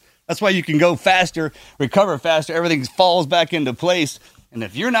that's why you can go faster, recover faster. Everything falls back into place. And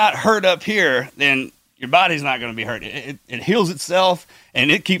if you're not hurt up here, then your body's not going to be hurt. It heals itself, and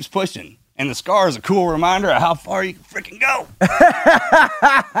it keeps pushing. And the scar is a cool reminder of how far you can freaking go.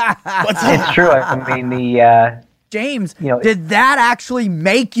 It's true. I mean, James, did that actually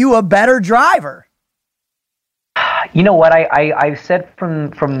make you a better driver? You know what? I've said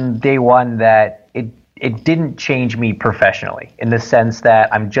from day one that it didn't change me professionally, in the sense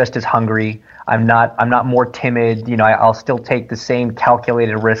that I'm just as hungry. I'm not more timid. I'll still take the same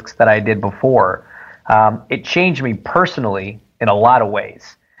calculated risks that I did before. It changed me personally in a lot of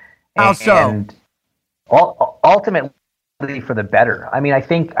ways. How so? And ultimately for the better. I mean,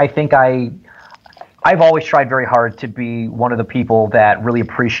 I've always tried very hard to be one of the people that really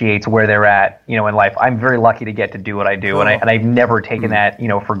appreciates where they're at, in life. I'm very lucky to get to do what I do, and I've never taken that,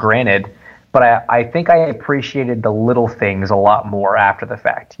 for granted. But I think I appreciated the little things a lot more after the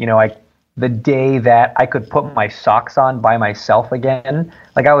fact. The day that I could put my socks on by myself again,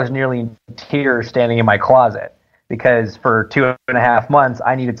 like I was nearly in tears standing in my closet, because for 2.5 months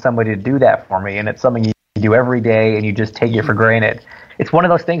I needed somebody to do that for me, and it's something you do every day and you just take it for granted. It's one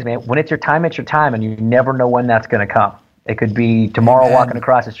of those things, man. When it's your time, and you never know when that's going to come. It could be tomorrow walking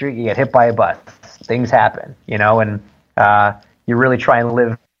across the street, you get hit by a bus. Things happen, and you really try and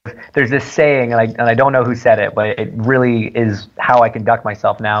live. There's this saying, and I don't know who said it, but it really is how I conduct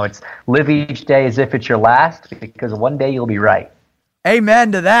myself now. It's live each day as if it's your last, because one day you'll be right.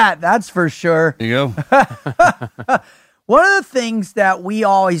 Amen to that. That's for sure. There you go. One of the things that we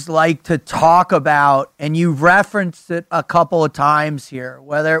always like to talk about, and you've referenced it a couple of times here,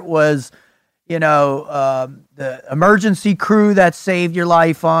 whether it was, the emergency crew that saved your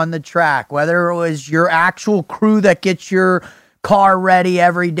life on the track, whether it was your actual crew that gets your car ready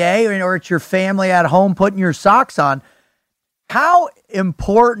every day, or it's your family at home putting your socks on. How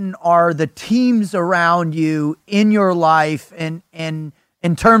important are the teams around you in your life, and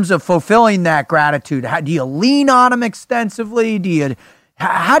in terms of fulfilling that gratitude? Do you lean on them extensively?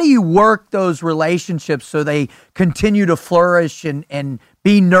 How do you work those relationships so they continue to flourish and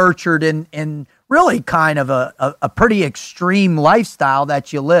be nurtured in really kind of a pretty extreme lifestyle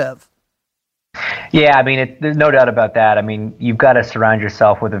that you live? Yeah, I mean, there's no doubt about that. I mean, you've got to surround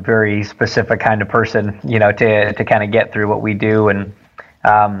yourself with a very specific kind of person, to kind of get through what we do. And,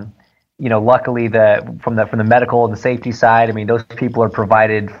 luckily from the medical and the safety side, I mean, those people are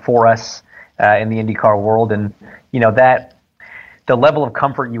provided for us in the IndyCar world. And, that the level of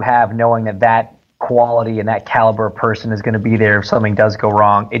comfort you have knowing that quality and that caliber of person is going to be there if something does go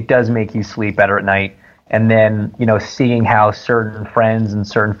wrong, it does make you sleep better at night. And then, seeing how certain friends and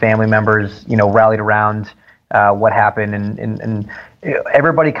certain family members, rallied around what happened, and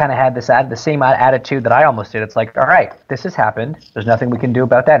everybody kind of had the same attitude that I almost did. It's like, all right, this has happened. There's nothing we can do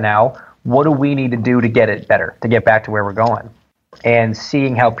about that now. What do we need to do to get it better, to get back to where we're going? And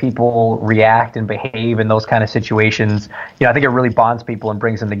seeing how people react and behave in those kind of situations, I think it really bonds people and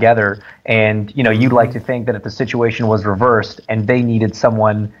brings them together. And, you'd like to think that if the situation was reversed and they needed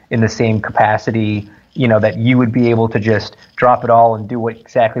someone in the same capacity, that you would be able to just drop it all and do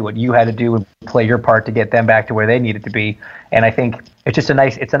exactly what you had to do and play your part to get them back to where they needed to be. And I think it's just a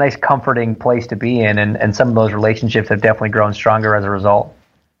nice comforting place to be in. And some of those relationships have definitely grown stronger as a result.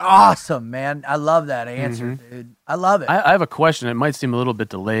 Awesome, man. I love that answer, dude. I love it. I have a question. It might seem a little bit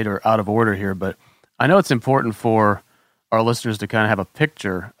delayed or out of order here, but I know it's important for our listeners to kind of have a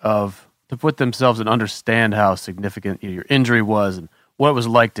picture of to put themselves and understand how significant your injury was and what it was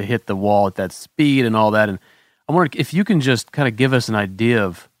like to hit the wall at that speed and all that. And I'm wondering if you can just kind of give us an idea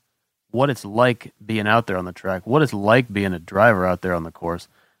of what it's like being out there on the track, what it's like being a driver out there on the course,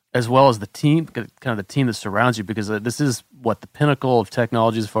 as well as the team, kind of the team that surrounds you, because this is what the pinnacle of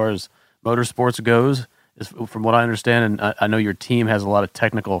technology as far as motorsports goes, is from what I understand. And I know your team has a lot of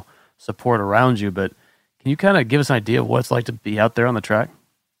technical support around you, but can you kind of give us an idea of what it's like to be out there on the track?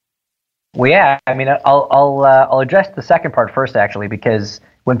 Well, yeah. I mean, I'll address the second part first, actually, because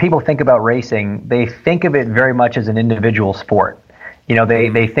when people think about racing, they think of it very much as an individual sport. You know,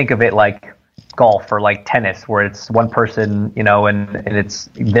 they think of it like golf or like tennis, where it's one person, you know, and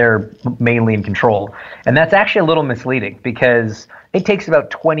they're mainly in control. And that's actually a little misleading, because it takes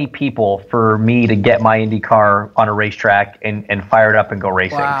about 20 people for me to get my Indycar on a racetrack and fire it up and go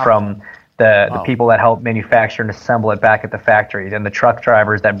racing. Wow. From the people that help manufacture and assemble it back at the factory, and the truck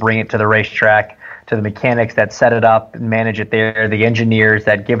drivers that bring it to the racetrack, to the mechanics that set it up and manage it there, the engineers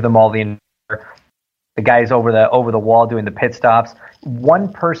that give them all the guys over the wall doing the pit stops.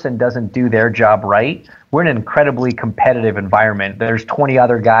 One person doesn't do their job right, we're in an incredibly competitive environment. There's 20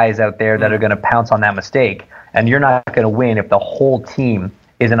 other guys out there that are going to pounce on that mistake, and you're not going to win if the whole team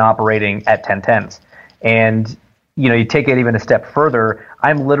isn't operating at 10/10. And you know, you take it even a step further,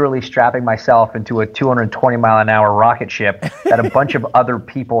 I'm literally strapping myself into a 220-mile-an-hour rocket ship that a bunch of other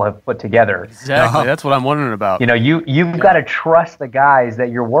people have put together. Exactly. That's what I'm wondering about. You know, you've got to trust the guys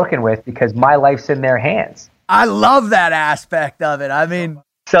that you're working with, because my life's in their hands. I love that aspect of it. I mean,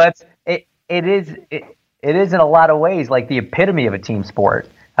 so it is in a lot of ways like the epitome of a team sport.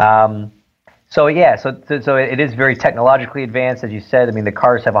 So it is very technologically advanced, as you said. I mean, the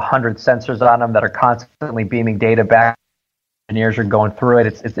cars have 100 sensors on them that are constantly beaming data back. Engineers are going through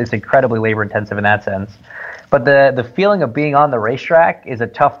it. It's incredibly labor intensive in that sense. But the feeling of being on the racetrack is a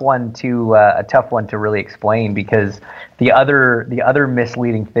tough one to really explain, because the other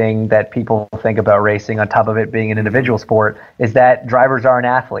misleading thing that people think about racing, on top of it being an individual sport, is that drivers aren't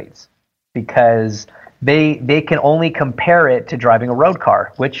athletes, because they can only compare it to driving a road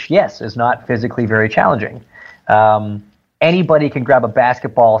car, which, yes, is not physically very challenging. Anybody can grab a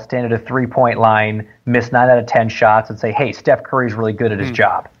basketball, stand at a three-point line, miss 9 out of 10 shots, and say, hey, Steph Curry's really good at his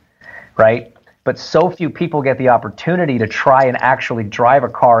job, right? But so few people get the opportunity to try and actually drive a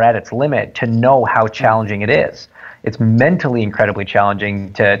car at its limit to know how challenging it is. It's mentally incredibly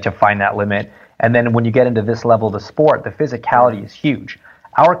challenging to find that limit. And then when you get into this level of the sport, the physicality is huge.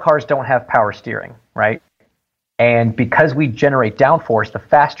 Our cars don't have power steering, right? And because we generate downforce, the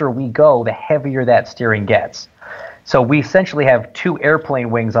faster we go, the heavier that steering gets. So we essentially have 2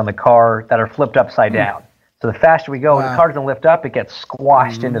 airplane wings on the car that are flipped upside down. So the faster we go, the car doesn't lift up, it gets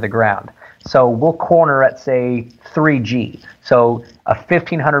squashed into the ground. So we'll corner at, say, 3G. So a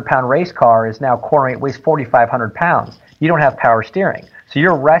 1,500-pound race car is now cornering, it weighs 4,500 pounds. You don't have power steering. So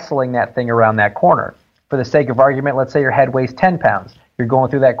you're wrestling that thing around that corner. For the sake of argument, let's say your head weighs 10 pounds. You're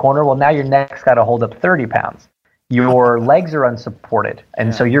going through that corner. Well, now your neck's got to hold up 30 pounds. Your legs are unsupported.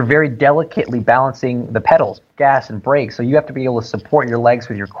 And so you're very delicately balancing the pedals, gas and brakes. So you have to be able to support your legs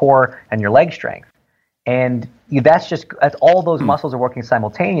with your core and your leg strength. And that's all those muscles are working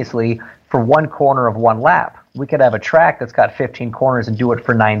simultaneously for one corner of one lap. We could have a track that's got 15 corners and do it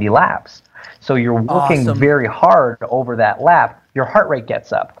for 90 laps. So you're working very hard over that lap. Your heart rate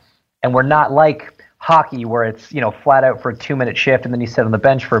gets up. And we're not like hockey, where it's, you know, flat out for a 2-minute shift and then you sit on the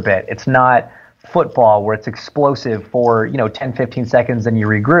bench for a bit. It's not football, where it's explosive for, you know, 10, 15 seconds and you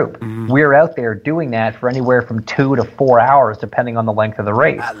regroup. We're out there doing that for anywhere from 2 to 4 hours, depending on the length of the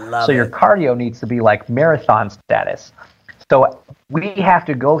race. So your cardio needs to be like marathon status. So we have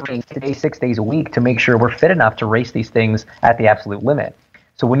to go 6 days a week to make sure we're fit enough to race these things at the absolute limit.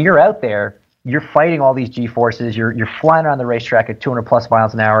 So when you're out there, you're fighting all these G-forces, you're flying around the racetrack at 200 plus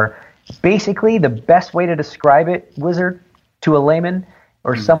miles an hour. Basically, the best way to describe it, Wizard, to a layman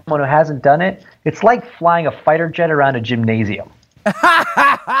or someone who hasn't done it, it's like flying a fighter jet around a gymnasium.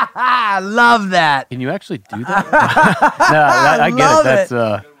 I love that. Can you actually do that? I get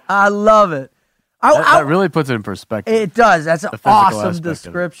it. I love it. That really puts it in perspective. It does. That's an awesome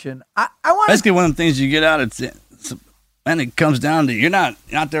description. I want basically one of the things you get out. And it comes down to, you're not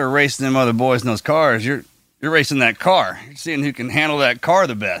out there racing them other boys in those cars. You're racing that car. You're seeing who can handle that car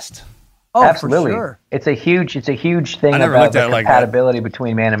the best. Oh, absolutely. For sure. It's a huge thing about the compatibility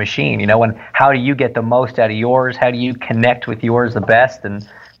between man and machine, you know, and how do you get the most out of yours? How do you connect with yours the best? And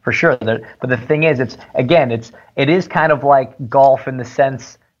for sure. But the thing is, it is kind of like golf in the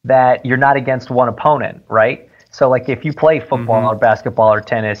sense that you're not against one opponent, right? So like if you play football or basketball or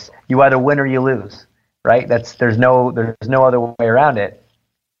tennis, you either win or you lose, right? There's no other way around it.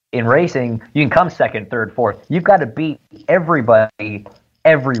 in racing, you can come second, third, fourth. You've got to beat everybody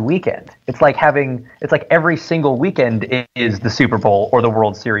every weekend. It's like every single weekend is the Super Bowl or the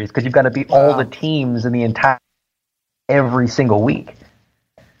World Series, because you've got to beat all the teams in the entire every single week.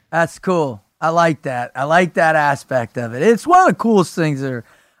 That's cool. I like that. I like that aspect of it. It's one of the coolest things there.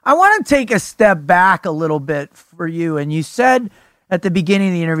 I want to take a step back a little bit for you. And you said at the beginning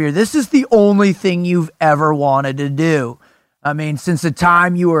of the interview, this is the only thing you've ever wanted to do. I mean, since the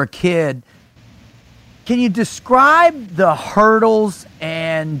time you were a kid. Can you describe the hurdles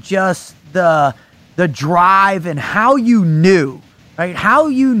and just the drive and how you knew, right? How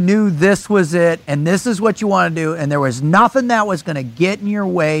you knew this was it and this is what you want to do, and there was nothing that was going to get in your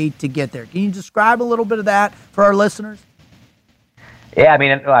way to get there. Can you describe a little bit of that for our listeners? Yeah, I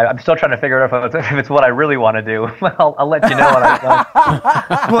mean, I'm still trying to figure out if it's what I really want to do. I'll let you know what I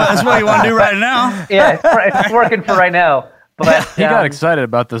know. Well, that's what you want to do right now. Yeah, it's working for right now. But he got excited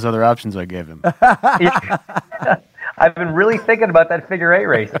about those other options I gave him. I've been really thinking about that figure eight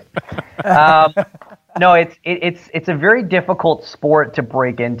racing. No, it's a very difficult sport to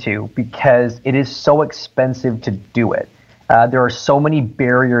break into because it is so expensive to do it. There are so many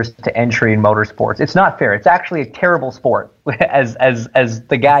barriers to entry in motorsports. It's not fair. It's actually a terrible sport as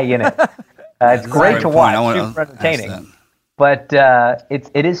the guy in it. It's great to watch. Super entertaining. But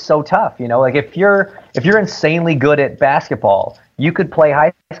it is so tough, you know. Like if you're insanely good at basketball, you could play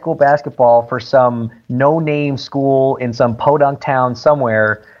high school basketball for some no-name school in some podunk town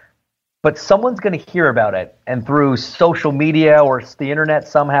somewhere, but someone's going to hear about it, and through social media or the internet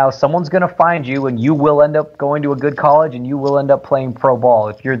somehow, someone's going to find you, and you will end up going to a good college, and you will end up playing pro ball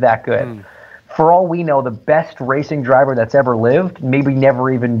if you're that good. For all we know, the best racing driver that's ever lived maybe never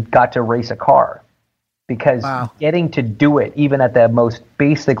even got to race a car. Because getting to do it, even at the most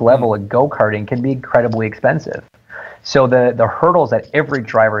basic level of go-karting, can be incredibly expensive. So the hurdles that every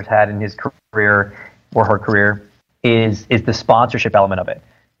driver's had in his career or her career is the sponsorship element of it.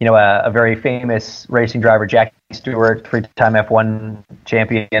 You know, a very famous racing driver, Jackie Stewart, three-time F1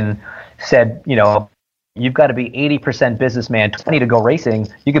 champion, said, you know, you've got to be 80% businessman, 20% to go racing.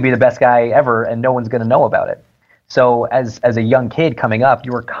 You could be the best guy ever, and no one's going to know about it. So as a young kid coming up,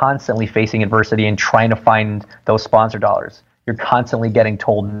 you were constantly facing adversity and trying to find those sponsor dollars. You're constantly getting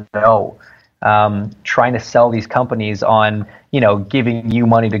told no, trying to sell these companies on, you know, giving you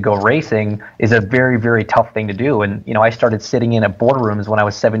money to go racing is a very, very tough thing to do. And, you know, I started sitting in at boardrooms when I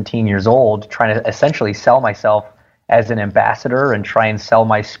was 17 years old, trying to essentially sell myself as an ambassador and try and sell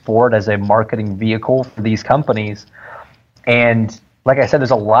my sport as a marketing vehicle for these companies. And like I said, there's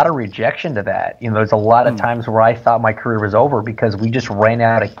a lot of rejection to that. You know, there's a lot of times where I thought my career was over because we just ran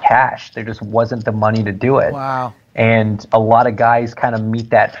out of cash. There just wasn't the money to do it. Wow. And a lot of guys kind of meet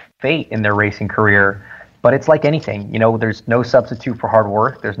that fate in their racing career. But it's like anything, you know, there's no substitute for hard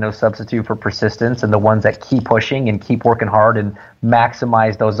work. There's no substitute for persistence. And the ones that keep pushing and keep working hard and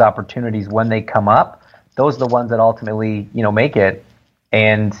maximize those opportunities when they come up, those are the ones that ultimately, you know, make it.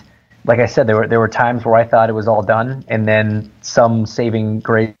 And like I said, there were times where I thought it was all done, and then some saving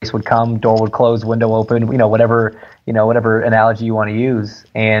grace would come, door would close, window open, whatever analogy you want to use.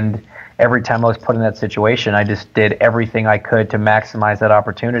 And every time I was put in that situation, I just did everything I could to maximize that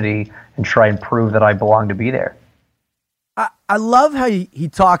opportunity and try and prove that I belonged to be there. I love how he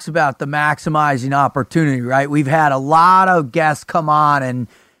talks about the maximizing opportunity, right? We've had a lot of guests come on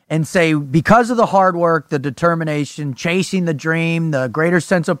and say, because of the hard work, the determination, chasing the dream, the greater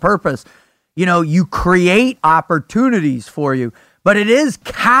sense of purpose, you know, you create opportunities for you. But it is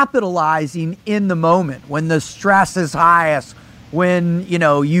capitalizing in the moment when the stress is highest, when, you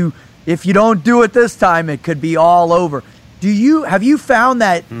know, if you don't do it this time, it could be all over. Have you found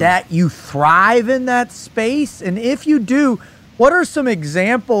that you thrive in that space? And if you do, what are some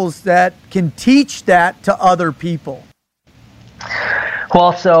examples that can teach that to other people?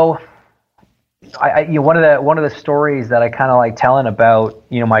 Well, so one of the stories that I kind of like telling about,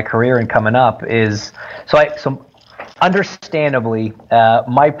 you know, my career and coming up is so understandably,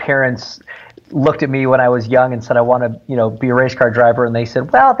 my parents looked at me when I was young and said I want to, you know, be a race car driver, and they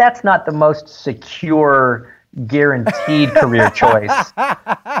said, well, that's not the most secure, guaranteed career choice.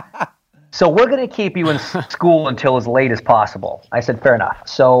 So we're going to keep you in school until as late as possible. I said, fair enough.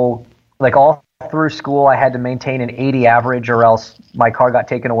 So like all through school, I had to maintain an 80 average or else my car got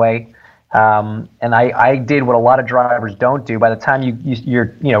taken away. And I did what a lot of drivers don't do. By the time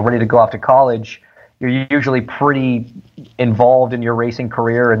you're ready to go off to college, you're usually pretty involved in your racing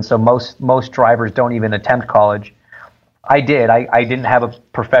career. And so most drivers don't even attempt college. I did. I didn't have a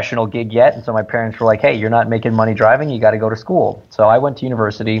professional gig yet. And so my parents were like, hey, you're not making money driving. You got to go to school. So I went to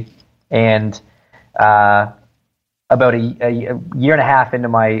university, and about a year and a half into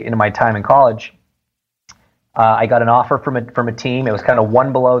my time in college, I got an offer from a team. It was kind of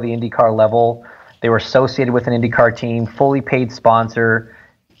one below the IndyCar level. They were associated with an IndyCar team, fully paid sponsor,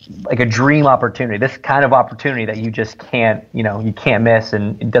 like a dream opportunity. This kind of opportunity that you just can't, you can't miss,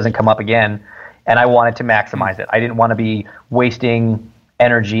 and it doesn't come up again. And I wanted to maximize it. I didn't want to be wasting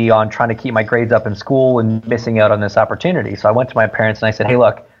energy on trying to keep my grades up in school and missing out on this opportunity. So I went to my parents and I said, hey,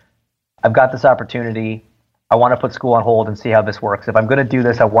 look, I've got this opportunity. I want to put school on hold and see how this works. If I'm going to do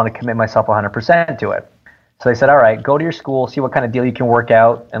this, I want to commit myself 100% to it. So they said, all right, go to your school, see what kind of deal you can work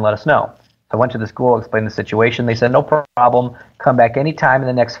out, and let us know. So I went to the school, explained the situation. They said, no problem. Come back anytime in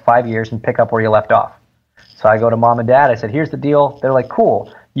the next 5 years and pick up where you left off. So I go to mom and dad. I said, here's the deal. They're like,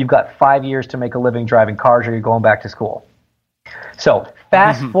 cool. You've got 5 years to make a living driving cars, or you're going back to school. So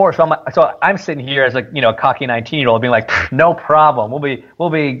fast forward. So I'm sitting here as a cocky 19-year-old, being like, no problem. We'll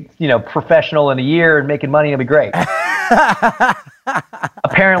be professional in a year and making money. It'll be great.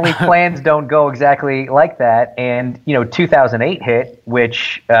 Apparently, plans don't go exactly like that. And 2008 hit,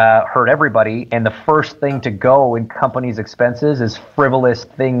 which hurt everybody. And the first thing to go in companies' expenses is frivolous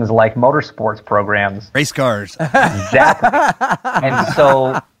things like motorsports programs, race cars. Exactly. And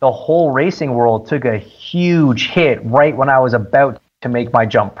so the whole racing world took a huge hit right when I was about to make my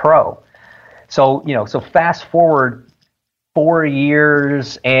jump pro. So fast forward 4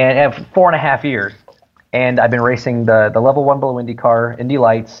 years and 4.5 years. And I've been racing the level 1 below IndyCar, Indy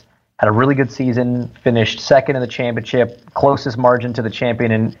Lights, had a really good season, finished second in the championship, closest margin to the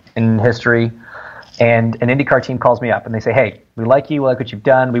champion in history. And an IndyCar team calls me up and they say, hey, we like you, we like what you've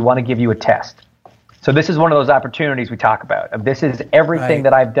done, we want to give you a test. So this is one of those opportunities we talk about. This is everything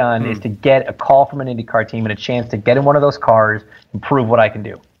that I've done is to get a call from an IndyCar team and a chance to get in one of those cars and prove what I can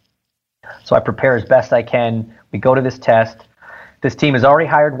do. So I prepare as best I can. We go to this test. This team has already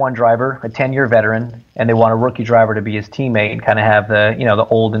hired one driver, a 10-year veteran, and they want a rookie driver to be his teammate and kind of have the the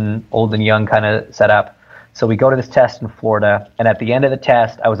old and young kind of set up. So we go to this test in Florida, and at the end of the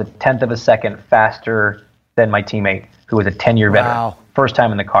test, I was a tenth of a second faster than my teammate, who was a 10-year veteran, first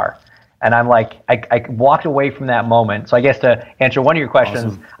time in the car. And I'm like, I walked away from that moment. So I guess to answer one of your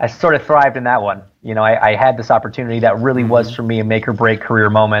questions, I sort of thrived in that one. I had this opportunity that really was for me a make or break career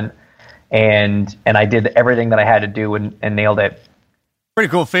moment, and I did everything that I had to do and nailed it. Pretty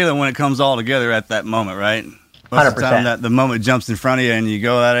cool feeling when it comes all together at that moment, right? Most 100%. of the time that the moment jumps in front of you and you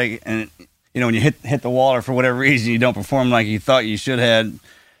go at it, and when you hit the wall or for whatever reason you don't perform like you thought you should have,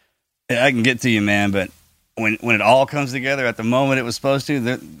 I can get to you, man. But when it all comes together at the moment it was supposed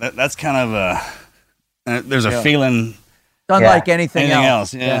to, that's kind of there's a feeling unlike anything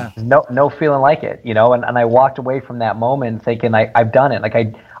else. Yeah. No feeling like it, and I walked away from that moment thinking I've done it. Like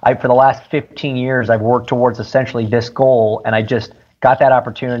I for the last 15 years I've worked towards essentially this goal, and I just got that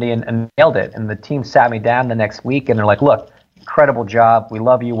opportunity and nailed it. And the team sat me down the next week and they're like, look, incredible job. We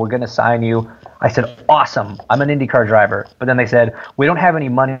love you. We're going to sign you. I said, awesome. I'm an IndyCar driver. But then they said, we don't have any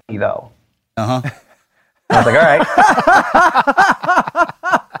money though. I was like, all right.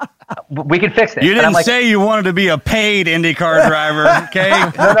 We can fix it. You didn't say you wanted to be a paid IndyCar driver, okay?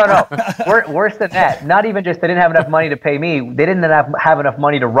 No. Worse than that. Not even just they didn't have enough money to pay me. They didn't have enough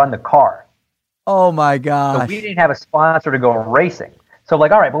money to run the car. Oh my gosh. So we didn't have a sponsor to go racing. So I'm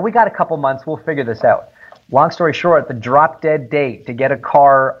like, all right, well, we got a couple months. We'll figure this out. Long story short, the drop dead date to get a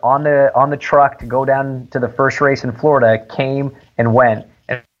car on the truck to go down to the first race in Florida came and went,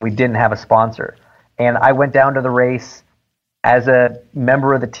 and we didn't have a sponsor. And I went down to the race as a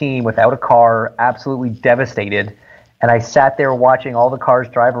member of the team without a car, absolutely devastated. And I sat there watching all the cars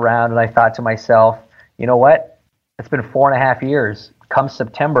drive around, and I thought to myself, you know what? It's been 4.5 years. Come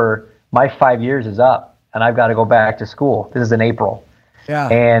September, my 5 years is up, and I've got to go back to school. This is in April. Yeah.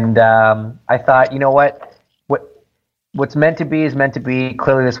 And I thought, you know what's meant to be is meant to be.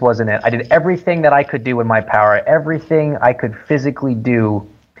 Clearly this wasn't it. I did everything that I could do in my power, everything I could physically do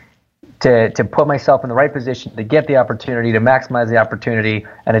to put myself in the right position, to get the opportunity, to maximize the opportunity,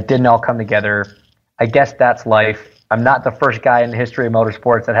 and it didn't all come together. I guess that's life. I'm not the first guy in the history of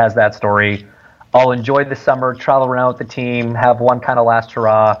motorsports that has that story. I'll enjoy the summer, travel around with the team, have one kind of last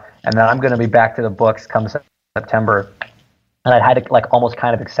hurrah, and then I'm going to be back to the books come September. And I had to almost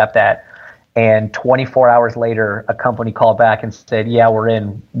kind of accept that. And 24 hours later, a company called back and said, yeah, we're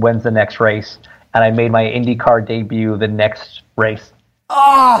in. When's the next race? And I made my IndyCar debut the next race.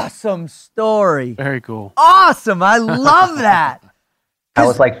 Awesome story. Very cool. Awesome. I love that. I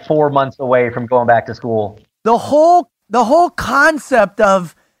was 4 months away from going back to school. The whole concept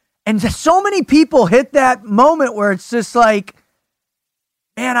of, and so many people hit that moment where it's just like,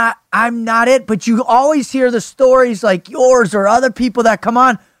 man, I'm not it. But you always hear the stories like yours or other people that come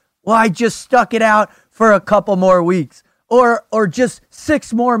on. Well, I just stuck it out for a couple more weeks or just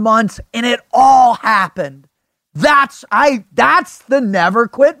 6 more months and it all happened. That's the never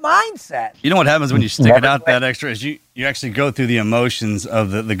quit mindset. You know what happens when you stick it out that extra is you actually go through the emotions of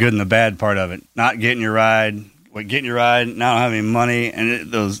the good and the bad part of it. Not getting your ride, getting your ride, not having money,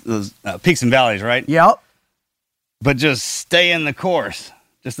 and those peaks and valleys, right? Yep. But just stay in the course.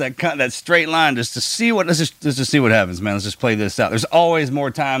 Just that straight line, just to see let's just see what happens, man. Let's just play this out. There's always more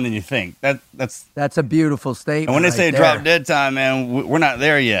time than you think. That's a beautiful statement. And when they say there. drop dead time, man, we're not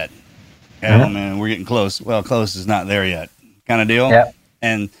there yet. Hell, man, we're getting close. Well, close is not there yet, kind of deal. Yep.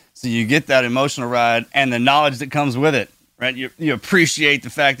 And so you get that emotional ride and the knowledge that comes with it, right? You appreciate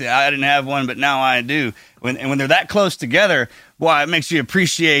the fact that I didn't have one, but now I do. When they're that close together, boy, it makes you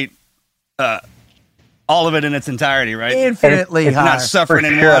appreciate all of it in its entirety, right? Infinitely it's higher. Not suffering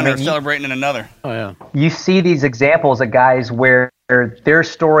in one or celebrating in another. Oh, yeah. You see these examples of guys where their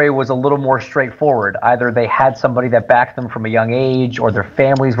story was a little more straightforward. Either they had somebody that backed them from a young age, or their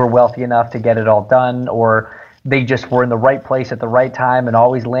families were wealthy enough to get it all done, or they just were in the right place at the right time and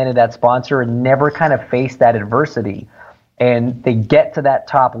always landed that sponsor and never kind of faced that adversity. And they get to that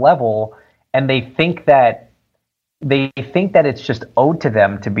top level and they think that it's just owed to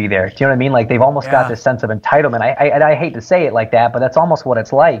them to be there. Do you know what I mean? Like they've almost got this sense of entitlement. I hate to say it like that, but that's almost what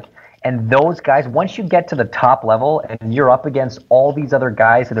it's like. And those guys, once you get to the top level and you're up against all these other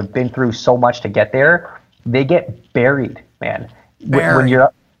guys that have been through so much to get there, they get buried, man.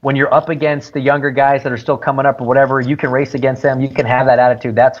 When you're up against the younger guys that are still coming up or whatever, you can race against them. You can have that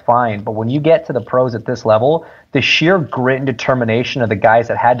attitude. That's fine. But when you get to the pros at this level, the sheer grit and determination of the guys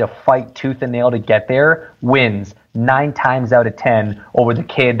that had to fight tooth and nail to get there wins 9 times out of 10 over the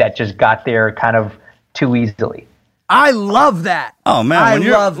kid that just got there kind of too easily. I love that. Oh, man. I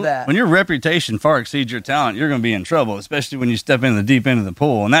love that. When your reputation far exceeds your talent, you're going to be in trouble, especially when you step into the deep end of the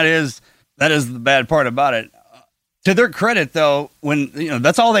pool. And that is the bad part about it. To their credit, though, when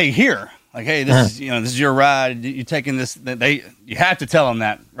that's all they hear. Like, hey, this is your ride. You taking this? You have to tell them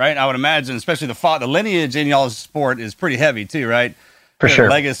that, right? I would imagine, especially the lineage in y'all's sport is pretty heavy too, right? For sure.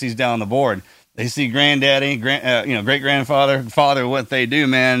 Legacies down the board. They see granddaddy, great grandfather, father, what they do,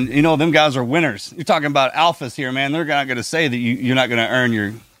 man. Them guys are winners. You're talking about alphas here, man. They're not going to say that you're not going to earn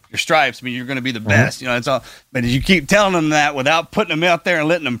your stripes. I mean, you're going to be the best. It's all. But you keep telling them that without putting them out there and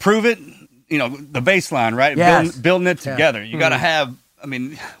letting them prove it. The baseline, right? Yes. Building it together. You got to have. I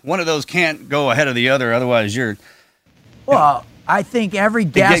mean, one of those can't go ahead of the other. Otherwise, you're. Well, I think every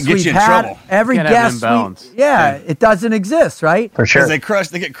guest get we've you in had, trouble. every guest, it doesn't exist, right? For sure. Because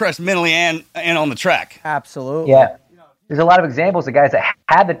they get crushed mentally and on the track. Absolutely. Yeah. There's a lot of examples of guys that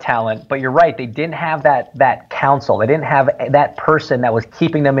had the talent, but you're right. They didn't have that counsel. They didn't have that person that was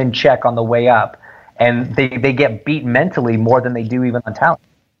keeping them in check on the way up, and they get beat mentally more than they do even on talent.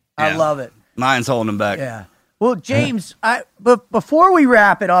 I love it. Mine's holding them back. Yeah. Well, James, but before we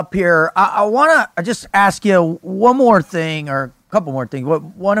wrap it up here, I want to just ask you one more thing, or a couple more things.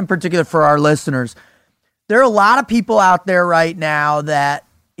 One in particular for our listeners. There are a lot of people out there right now that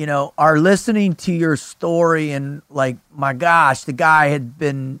are listening to your story and like, my gosh, the guy had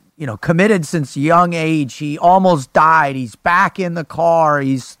been committed since a young age. He almost died. He's back in the car.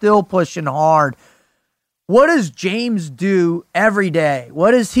 He's still pushing hard. What does James do every day?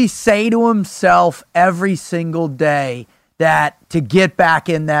 What does he say to himself every single day to get back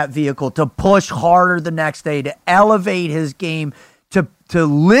in that vehicle, to push harder the next day, to elevate his game, to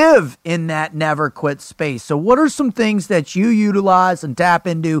live in that never quit space? So what are some things that you utilize and tap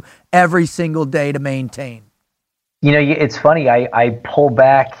into every single day to maintain? It's funny. I pull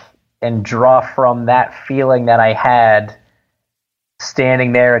back and draw from that feeling that I had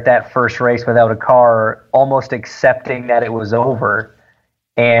standing there at that first race without a car, almost accepting that it was over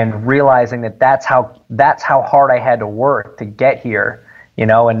and realizing that that's how hard I had to work to get here,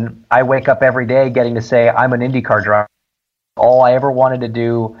 and I wake up every day getting to say I'm an Indycar driver. All I ever wanted to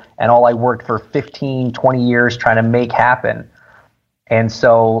do and all I worked for 15, 20 years trying to make happen. And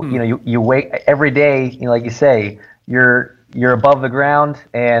so, you wake every day, like you say, you're above the ground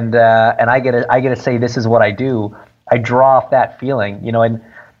and I get to say, this is what I do. I draw off that feeling, and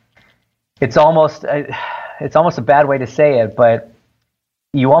it's almost a bad way to say it, but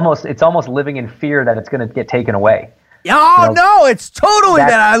it's almost living in fear that it's going to get taken away. Oh, no, it's totally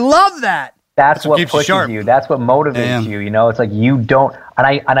that. I love that. That's what pushes you. That's what motivates you. It's like you don't, and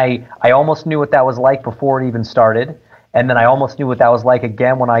I almost knew what that was like before it even started. And then I almost knew what that was like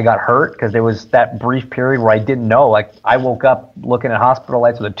again when I got hurt, because there was that brief period where I didn't know. Like, I woke up looking at hospital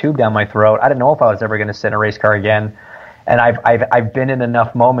lights with a tube down my throat. I didn't know if I was ever going to sit in a race car again. And I've been in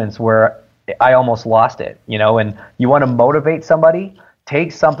enough moments where I almost lost it, and you want to motivate somebody,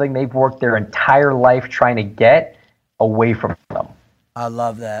 take something they've worked their entire life trying to get away from them. I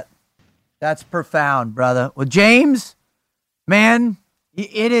love that. That's profound, brother. Well, James, man,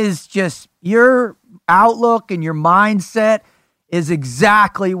 it is just your outlook and your mindset is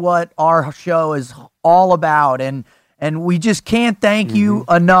exactly what our show is all about. And we just can't thank you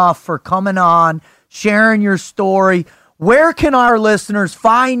enough for coming on, sharing your story. Where can our listeners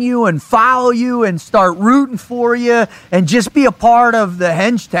find you and follow you and start rooting for you and just be a part of the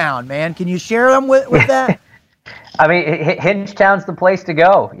Hinchtown, man? Can you share them with that? I mean, Hinchtown's the place to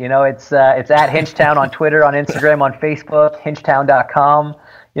go. You know, it's at Hinchtown on Twitter, on Instagram, on Facebook, hinchtown.com.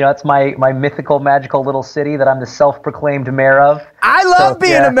 You know, it's my mythical, magical little city that I'm the self-proclaimed mayor of. I love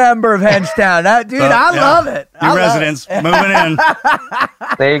being a member of Hinchtown. I love it. New residents moving in.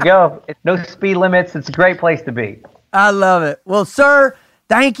 There you go. No speed limits. It's a great place to be. I love it. Well, sir,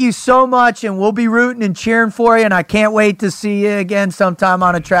 thank you so much, and we'll be rooting and cheering for you, and I can't wait to see you again sometime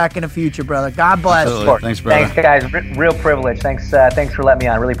on a track in the future, brother. God bless. Absolutely. Thanks, brother. Thanks, guys. Real privilege. Thanks for letting me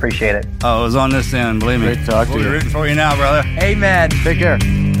on. Really appreciate it. Oh, it was on this end, believe me. Great to talk to you. We'll be rooting for you now, brother. Amen. Take care.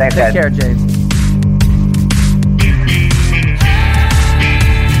 Thanks, Take guys. care, James.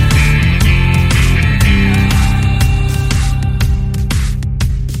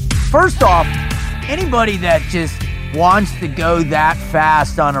 First off, anybody that just wants to go that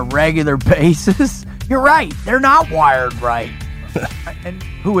fast on a regular basis, you're right. They're not wired right. And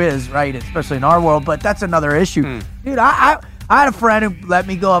who is, right? Especially in our world, but that's another issue. Dude, I had a friend who let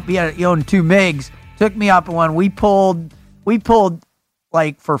me go up. He owned 2 MiGs, took me up one. We pulled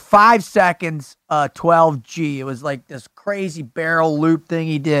like for 5 seconds, 12G. It was like this crazy barrel loop thing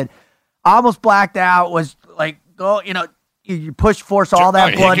he did. I almost blacked out, was like, you push force all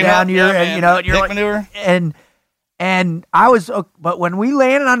that blood down here, and you're like, maneuver. And I was, but when we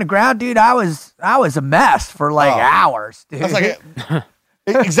landed on the ground, dude, I was a mess for like hours, dude. I was like,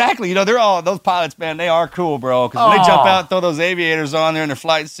 exactly. You know, they're all, those pilots, man, they are cool, bro. Because when they jump out, throw those aviators on there in their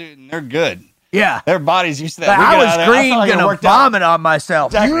flight suit, and they're good. Yeah. Their body's used to that. I was green, gonna vomit on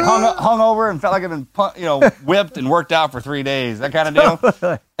myself. Exactly. Hung over and felt like I'd been, whipped and worked out for 3 days. That kind of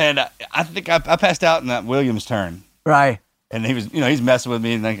deal. And I think I passed out in that Williams turn. Right. And he was, he's messing with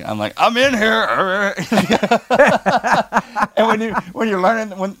me, and I'm like, I'm in here. And when you're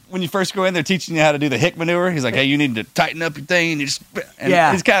learning, when you first go in, they're teaching you how to do the hick maneuver. He's like, hey, you need to tighten up your thing, and it's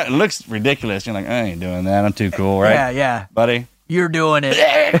kind of, it looks ridiculous. You're like, I ain't doing that. I'm too cool, right? Yeah, buddy. You're doing it.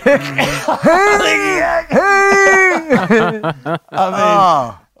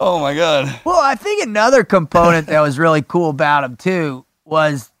 Oh my God. Well, I think another component that was really cool about him too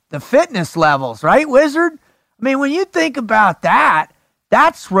was the fitness levels, right, Wizard? I mean, when you think about that,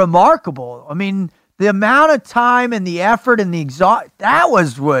 that's remarkable. I mean, the amount of time and the effort and the exhaust, that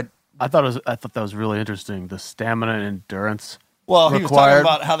was what I thought that was really interesting. The stamina and endurance. Well, he was talking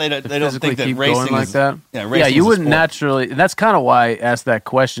about how they don't think that racing like is that. Yeah, you wouldn't naturally. That's kind of why I asked that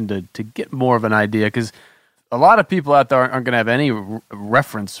question to get more of an idea, because a lot of people out there aren't going to have any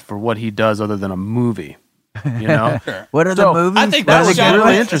reference for what he does other than a movie. You know, Sure. What are the movies? I think that was really interesting.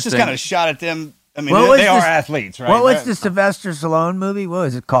 It's interesting. just kind of shot at them. I mean, What was they are this- athletes, right? What was the Sylvester Stallone movie? What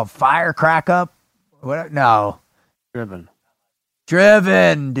was it called? Fire Crack Up? What? No. Driven,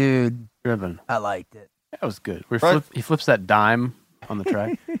 dude. driven. I liked it. That was good. Right. He flips that dime on the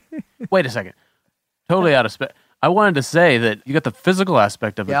track. Wait a second. Totally out of spec. I wanted to say that you got the physical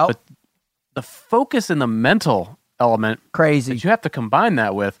aspect of it, Yep. but the focus and the mental element Crazy. that you have to combine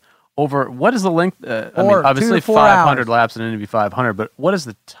that with over what is the length? Obviously 2 to 4 500 hours. laps in Indy 500, but what is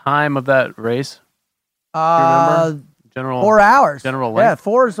the time of that race? Do you remember? General 4 hours. General Yeah, length.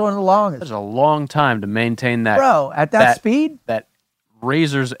 4 is one of the longest. That's a long time to maintain that. Bro, at that speed? that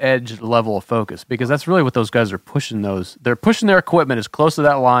razor's edge level of focus, because that's really what those guys are pushing. They're pushing their equipment as close to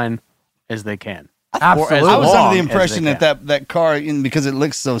that line as they can. Absolutely. I was long under the as impression they that car, because it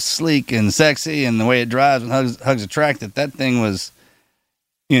looks so sleek and sexy, and the way it drives and hugs the track, that thing was,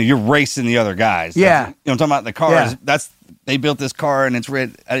 you're racing the other guys. Yeah. I'm talking about the cars. Yeah. They built this car, and it's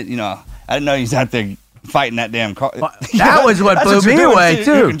red. I didn't know he's out there fighting that damn car. That was what That's blew you're me doing, away, You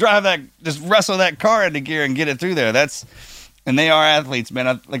too. can drive that, just wrestle that car into gear and get it through there. And they are athletes,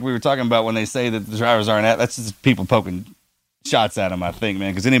 man. Like we were talking about when they say that the drivers aren't that's just people poking shots at them, I think,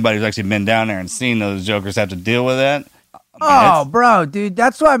 man. Because anybody who's actually been down there and seen those jokers have to deal with that. Oh, bro, dude,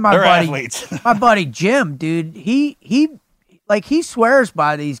 that's why they're athletes. my buddy Jim, dude, he swears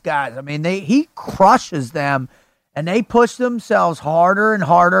by these guys. I mean, he crushes them, and they push themselves harder and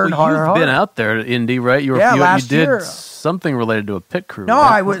harder and harder. You've been out there at Indy, right? You last did year. something related to a pit crew. No,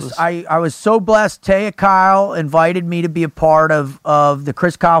 right? I was so blessed. Taya Kyle invited me to be a part of the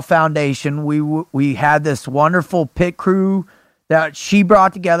Chris Kyle Foundation. We had this wonderful pit crew that she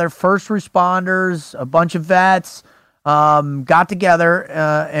brought together, first responders, a bunch of vets, got together,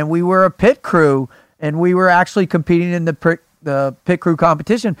 and we were a pit crew, and we were actually competing in the pit crew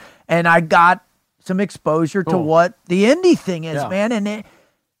competition, and I got some exposure to what the Indy thing is, man. And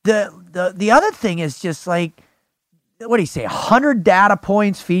the other thing is just like, what do you say, 100 data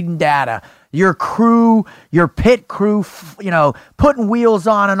points feeding data. Your crew, your pit crew, putting wheels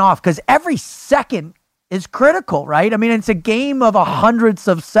on and off, because every second is critical, right? I mean, it's a game of hundreds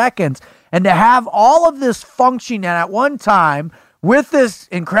of seconds. And to have all of this functioning at one time with this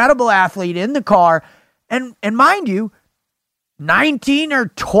incredible athlete in the car, and mind you, 19 or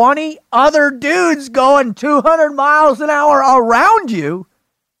 20 other dudes going 200 miles an hour around you,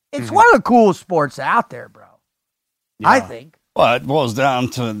 it's one of the coolest sports out there, bro. Yeah. I think. Well, it boils down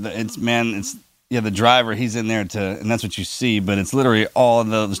to the driver, he's in there and that's what you see, but it's literally all of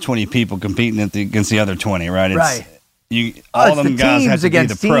those 20 people competing against the other 20, right? All of them guys have to be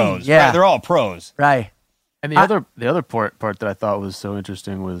the pros. Yeah. Right? They're all pros. Right. And the other part that I thought was so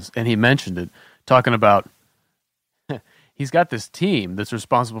interesting was, and he mentioned it, talking about he's got this team that's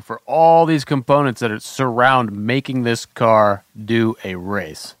responsible for all these components that surround making this car do a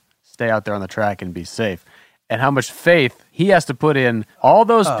race, stay out there on the track and be safe. And how much faith he has to put in all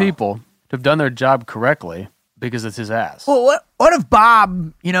those people to have done their job correctly because it's his ass. Well, what if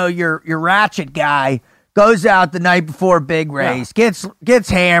Bob, your ratchet guy, goes out the night before a big race, gets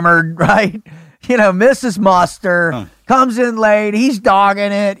hammered, right? Misses muster, comes in late, he's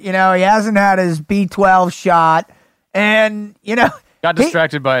dogging it, he hasn't had his B12 shot, and, got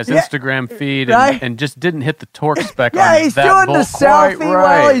distracted by his Instagram feed and just didn't hit the torque spec on he's that doing bolt. the selfie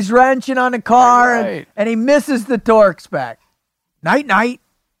while he's wrenching on the car, and he misses the torque spec. Night.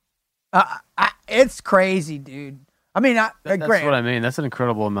 It's crazy, dude. I mean, that's what I mean. That's an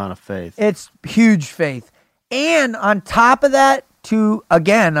incredible amount of faith. It's huge faith. And on top of that,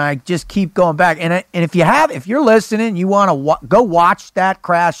 again, I just keep going back. And if you're listening, you want to go watch that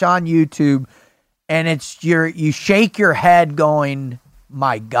crash on YouTube, and you shake your head going,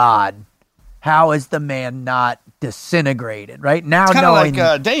 my God, how is the man not disintegrated? Right now, it's kind of like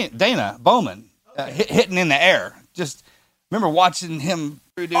Dana Bowman hitting in the air. Just remember watching him.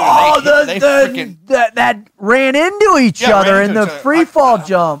 That ran into each other in the free fall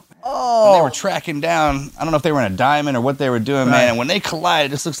jump. And they were tracking down. I don't know if they were in a diamond or what they were doing, man. And when they collide, it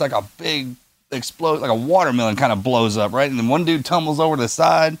just looks like a big explosion, like a watermelon kind of blows up, right? And then one dude tumbles over to the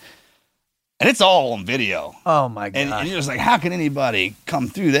side. And it's all on video. Oh, my God. And you're just like, how can anybody come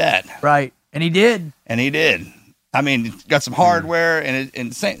through that? Right. And he did. I mean, got some hardware,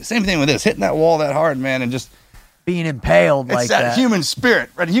 and same thing with this. Hitting that wall that hard, man, and just being impaled like that. It's that human spirit,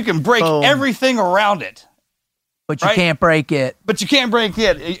 right? You can break everything around it. But you can't break it.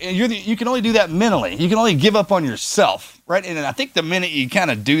 You can only do that mentally. You can only give up on yourself, right? And I think the minute you kind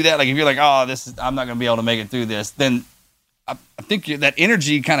of do that, like if you're like, I'm not going to be able to make it through this, then I think that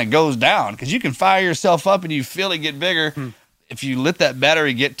energy kind of goes down, because you can fire yourself up and you feel it get bigger. If you let that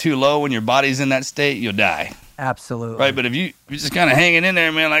battery get too low when your body's in that state, you'll die. Absolutely. Right, but if you're just kind of hanging in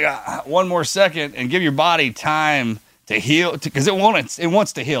there, man, like one more second, and give your body time to heal, because it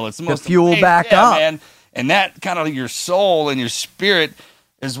wants to heal. It's the most fuel back up, man. And that kind of your soul and your spirit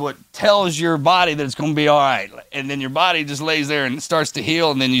is what tells your body that it's going to be all right. And then your body just lays there and starts to heal,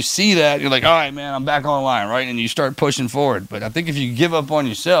 and then you see that, you're like, all right, man, I'm back on the line, right? And you start pushing forward. But I think if you give up on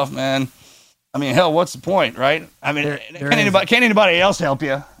yourself, man, I mean, hell, what's the point, right? I mean, can't anybody else help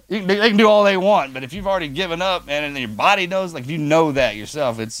you? They can do all they want, but if you've already given up, man, and your body knows, like if you know that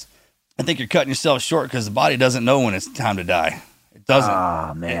yourself, I think you're cutting yourself short, because the body doesn't know when it's time to die. It doesn't.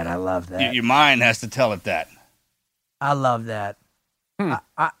 Oh, man, I love that. Your mind has to tell it that. I love that.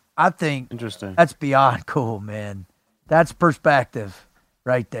 I think interesting. That's beyond cool, man. That's perspective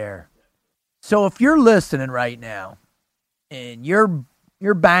right there. So if you're listening right now and you're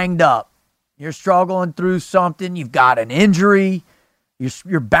banged up, you're struggling through something, you've got an injury,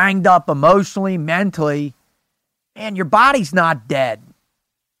 you're banged up emotionally, mentally, and your body's not dead,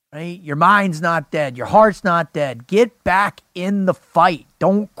 right? Your mind's not dead. Your heart's not dead. Get back in the fight.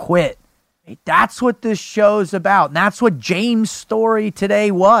 Don't quit. Right? That's what this show's about. And that's what James' story today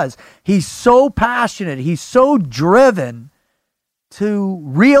was. He's so passionate. He's so driven to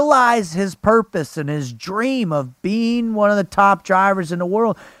realize his purpose and his dream of being one of the top drivers in the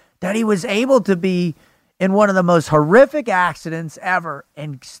world, that he was able to be in one of the most horrific accidents ever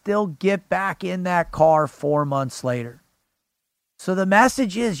and still get back in that car 4 months later. So the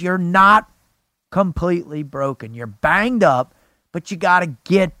message is, you're not completely broken. You're banged up, but you got to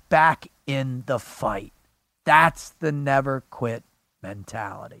get back in the fight. That's the never quit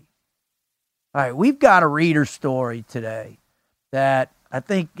mentality. All right, we've got a reader story today. that I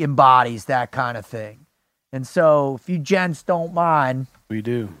think embodies that kind of thing. And so if you gents don't mind, We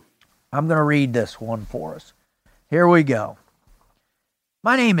do. I'm going to read this one for us. Here we go.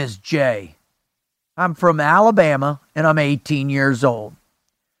 My name is Jay. I'm from Alabama, and I'm 18 years old.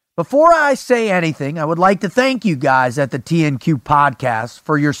 Before I say anything, I would like to thank you guys at the TNQ podcast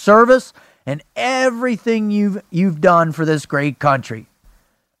for your service and everything you've done for this great country.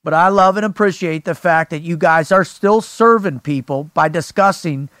 But I love and appreciate the fact that you guys are still serving people by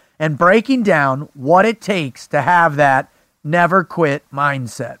discussing and breaking down what it takes to have that never quit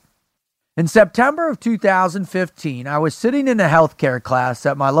mindset. In September of 2015, I was sitting in a healthcare class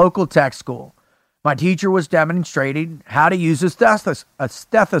at my local tech school. My teacher was demonstrating how to use a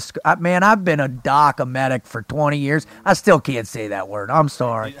stethoscope. Man, I've been a medic for 20 years. I still can't say that word. I'm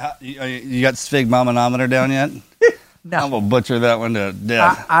sorry. You got sphygmomanometer down yet? No. I'm going to butcher that one to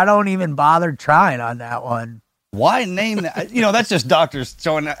death. I don't even bother trying on that one. Why name that? That's just doctors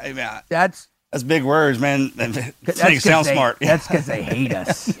showing that. I mean, that's big words, man. That makes it sound smart. That's because they hate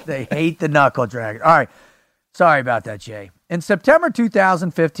us. They hate the knuckle dragger. All right. Sorry about that, Jay. In September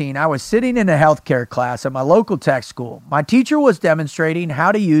 2015, I was sitting in a healthcare class at my local tech school. My teacher was demonstrating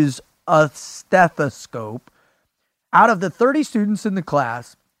how to use a stethoscope. Out of the 30 students in the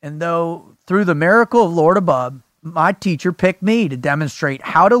class, and though through the miracle of Lord above, my teacher picked me to demonstrate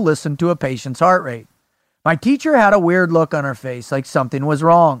how to listen to a patient's heart rate. My teacher had a weird look on her face, like something was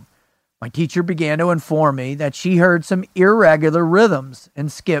wrong. My teacher began to inform me that she heard some irregular rhythms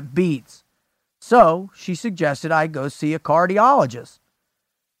and skipped beats. So she suggested I go see a cardiologist.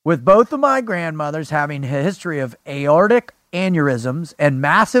 With both of my grandmothers having a history of aortic aneurysms and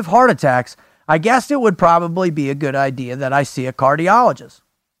massive heart attacks, I guessed it would probably be a good idea that I see a cardiologist.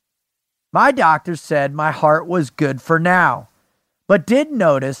 My doctor said my heart was good for now, but did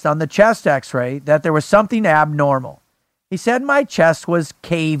notice on the chest x-ray that there was something abnormal. He said my chest was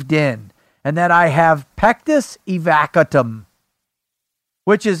caved in and that I have pectus evacuatum,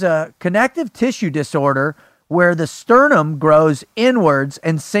 which is a connective tissue disorder where the sternum grows inwards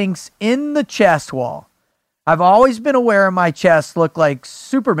and sinks in the chest wall. I've always been aware my chest looked like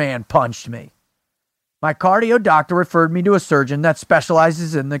Superman punched me. My cardio doctor referred me to a surgeon that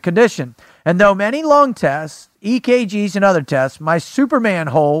specializes in the condition. And though many lung tests, EKGs, and other tests, my Superman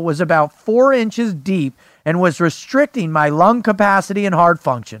hole was about 4 inches deep and was restricting my lung capacity and heart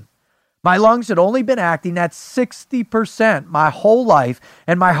function. My lungs had only been acting at 60% my whole life,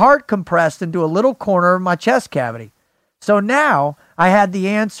 and my heart compressed into a little corner of my chest cavity. So now I had the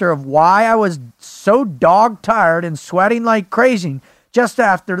answer of why I was so dog-tired and sweating like crazy just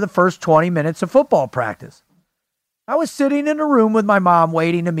after the first 20 minutes of football practice. I was sitting in a room with my mom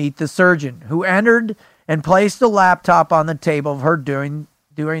waiting to meet the surgeon, who entered and placed a laptop on the table of her during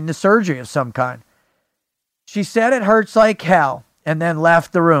the surgery of some kind. She said it hurts like hell, and then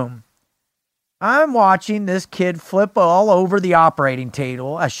left the room. I'm watching this kid flip all over the operating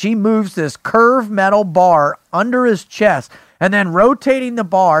table as she moves this curved metal bar under his chest and then rotating the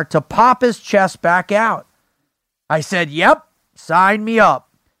bar to pop his chest back out. I said, yep, sign me up.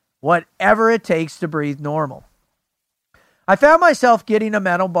 Whatever it takes to breathe normal. I found myself getting a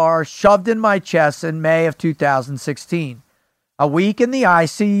metal bar shoved in my chest in May of 2016. A week in the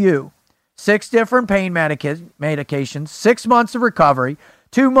ICU, 6 different pain medications, 6 months of recovery,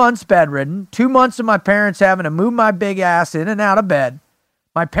 2 months bedridden, 2 months of my parents having to move my big ass in and out of bed.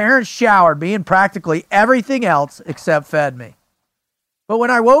 My parents showered me and practically everything else except fed me. But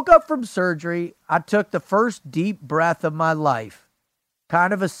when I woke up from surgery, I took the first deep breath of my life,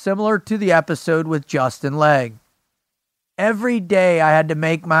 kind of similar to the episode with Justin Legg. Every day I had to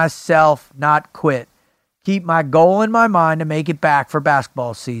make myself not quit, keep my goal in my mind to make it back for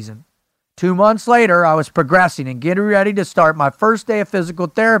basketball season. 2 months later, I was progressing and getting ready to start my first day of physical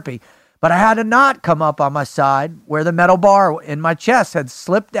therapy, but I had a knot come up on my side where the metal bar in my chest had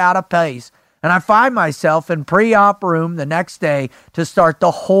slipped out of place, and I find myself in pre-op room the next day to start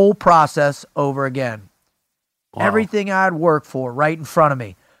the whole process over again. Wow. Everything I had worked for right in front of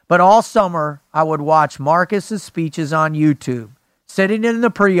me, but all summer I would watch Marcus's speeches on YouTube. Sitting in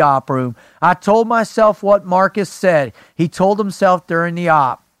the pre-op room, I told myself what Marcus said. He told himself during the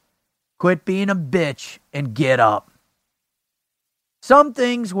op. Quit being a bitch and get up. Some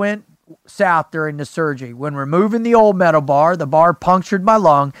things went south during the surgery. When removing the old metal bar, the bar punctured my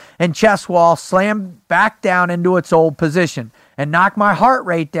lung and chest wall slammed back down into its old position and knocked my heart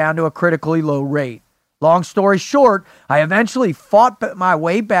rate down to a critically low rate. Long story short, I eventually fought my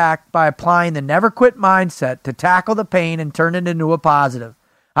way back by applying the never quit mindset to tackle the pain and turn it into a positive.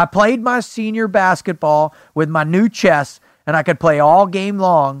 I played my senior basketball with my new chest, and I could play all game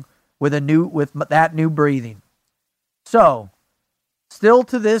long with that new breathing. So, Still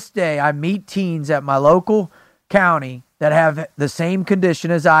to this day, I meet teens at my local county that have the same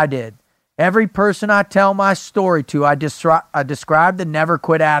condition as I did. Every person I tell my story to, I describe the never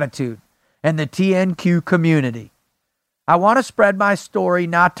quit attitude and the TNQ community. I want to spread my story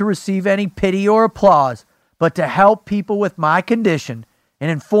not to receive any pity or applause, but to help people with my condition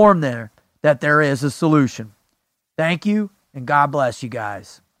and inform them that there is a solution. Thank you, and God bless you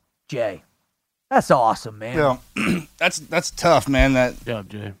guys. Jay. That's awesome, man. Yeah, that's tough, man. That Good job,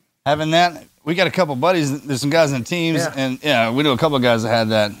 Jay. Having that, we got a couple buddies. There's some guys in the teams, and we know a couple of guys that had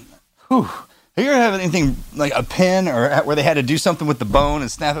that. Whew. Have you ever had anything like a pin or where they had to do something with the bone and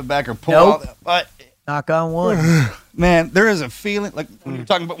snap it back or pull out? But knock on wood. Man, there is a feeling like when you're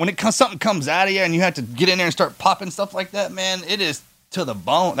talking about when something comes out of you and you have to get in there and start popping stuff like that. Man, it is to the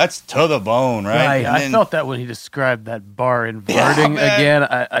bone. That's to the bone, right? I felt that when he described that bar inverting again.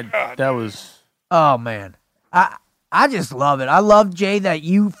 I that was. Oh man, I just love it. I love, Jay, that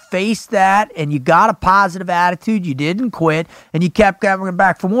you faced that and you got a positive attitude. You didn't quit and you kept coming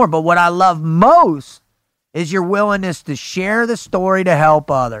back for more. But what I love most is your willingness to share the story to help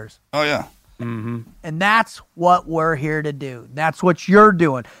others. Oh yeah. Mm-hmm. And that's what we're here to do. That's what you're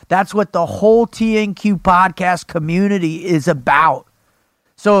doing. That's what the whole TNQ podcast community is about.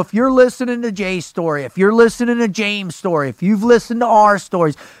 So if you're listening to Jay's story, if you're listening to James' story, if you've listened to our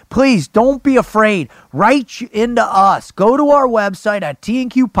stories, please don't be afraid. Write into us. Go to our website at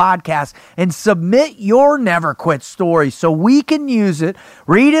TNQ Podcast and submit your Never Quit story so we can use it.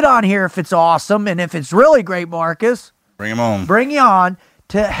 Read it on here if it's awesome. And if it's really great, Marcus, bring him on. Bring you on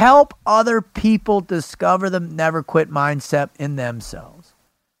to help other people discover the Never Quit mindset in themselves.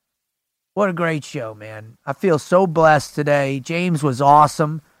 What a great show, man. I feel so blessed today. James was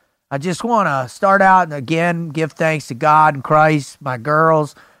awesome. I just want to start out and again give thanks to God and Christ, my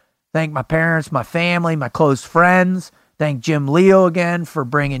girls, thank my parents, my family, my close friends. Thank Jim Leo again for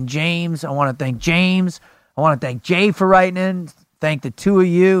bringing James. I want to thank James. I want to thank Jay for writing in. Thank the two of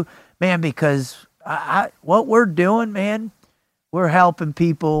you, man, because what we're doing, man, we're helping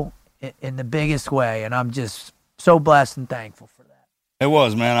people in the biggest way, and I'm just so blessed and thankful for that. It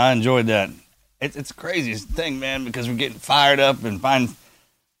was, man. I enjoyed that. It's the craziest thing, man, because we're getting fired up and find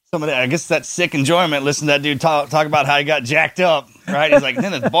some of that. I guess that sick enjoyment. Listen to that dude talk about how he got jacked up, right? He's like,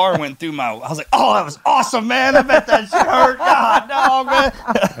 then the bar went through I was like, oh, that was awesome, man. I bet that shit hurt. God, no,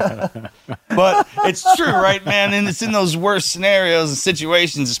 man. But it's true, right, man? And it's in those worst scenarios and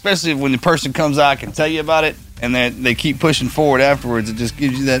situations, especially when the person comes out, can tell you about it, and they keep pushing forward afterwards. It just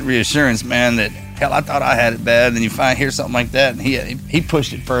gives you that reassurance, man, that, hell, I thought I had it bad. And then you hear something like that, and he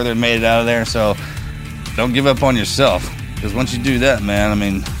pushed it further and made it out of there. So don't give up on yourself, because once you do that, man, I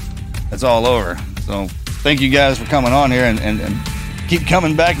mean, that's all over. So thank you guys for coming on here and keep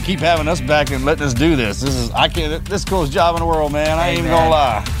coming back and keep having us back and letting us do this. This is coolest job in the world, man. I ain't even gonna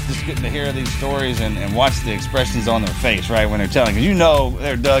lie. Just getting to hear these stories and watch the expressions on their face, right, when they're telling. Because you know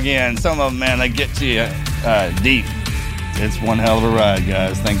they're dug in. Some of them, man, they get to you deep. It's one hell of a ride,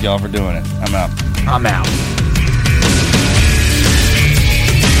 guys. Thank y'all for doing it. I'm out. I'm out.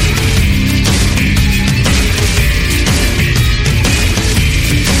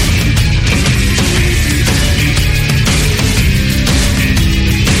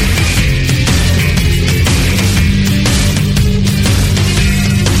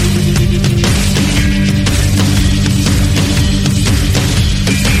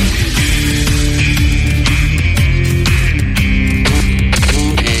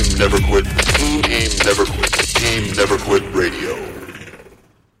 Never quit. Never quit. Team Never Quit Radio.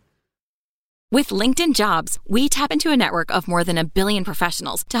 With LinkedIn Jobs, we tap into a network of more than 1 billion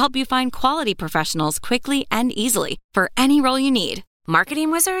professionals to help you find quality professionals quickly and easily for any role you need. Marketing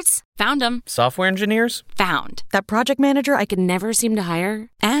wizards? Found them. Software engineers? Found. That project manager I could never seem to hire?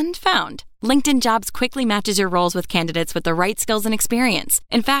 And found. LinkedIn Jobs quickly matches your roles with candidates with the right skills and experience.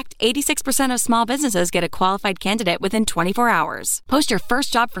 In fact, 86% of small businesses get a qualified candidate within 24 hours. Post your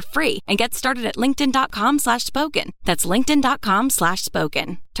first job for free and get started at linkedin.com/spoken. That's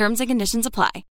linkedin.com/spoken. Terms and conditions apply.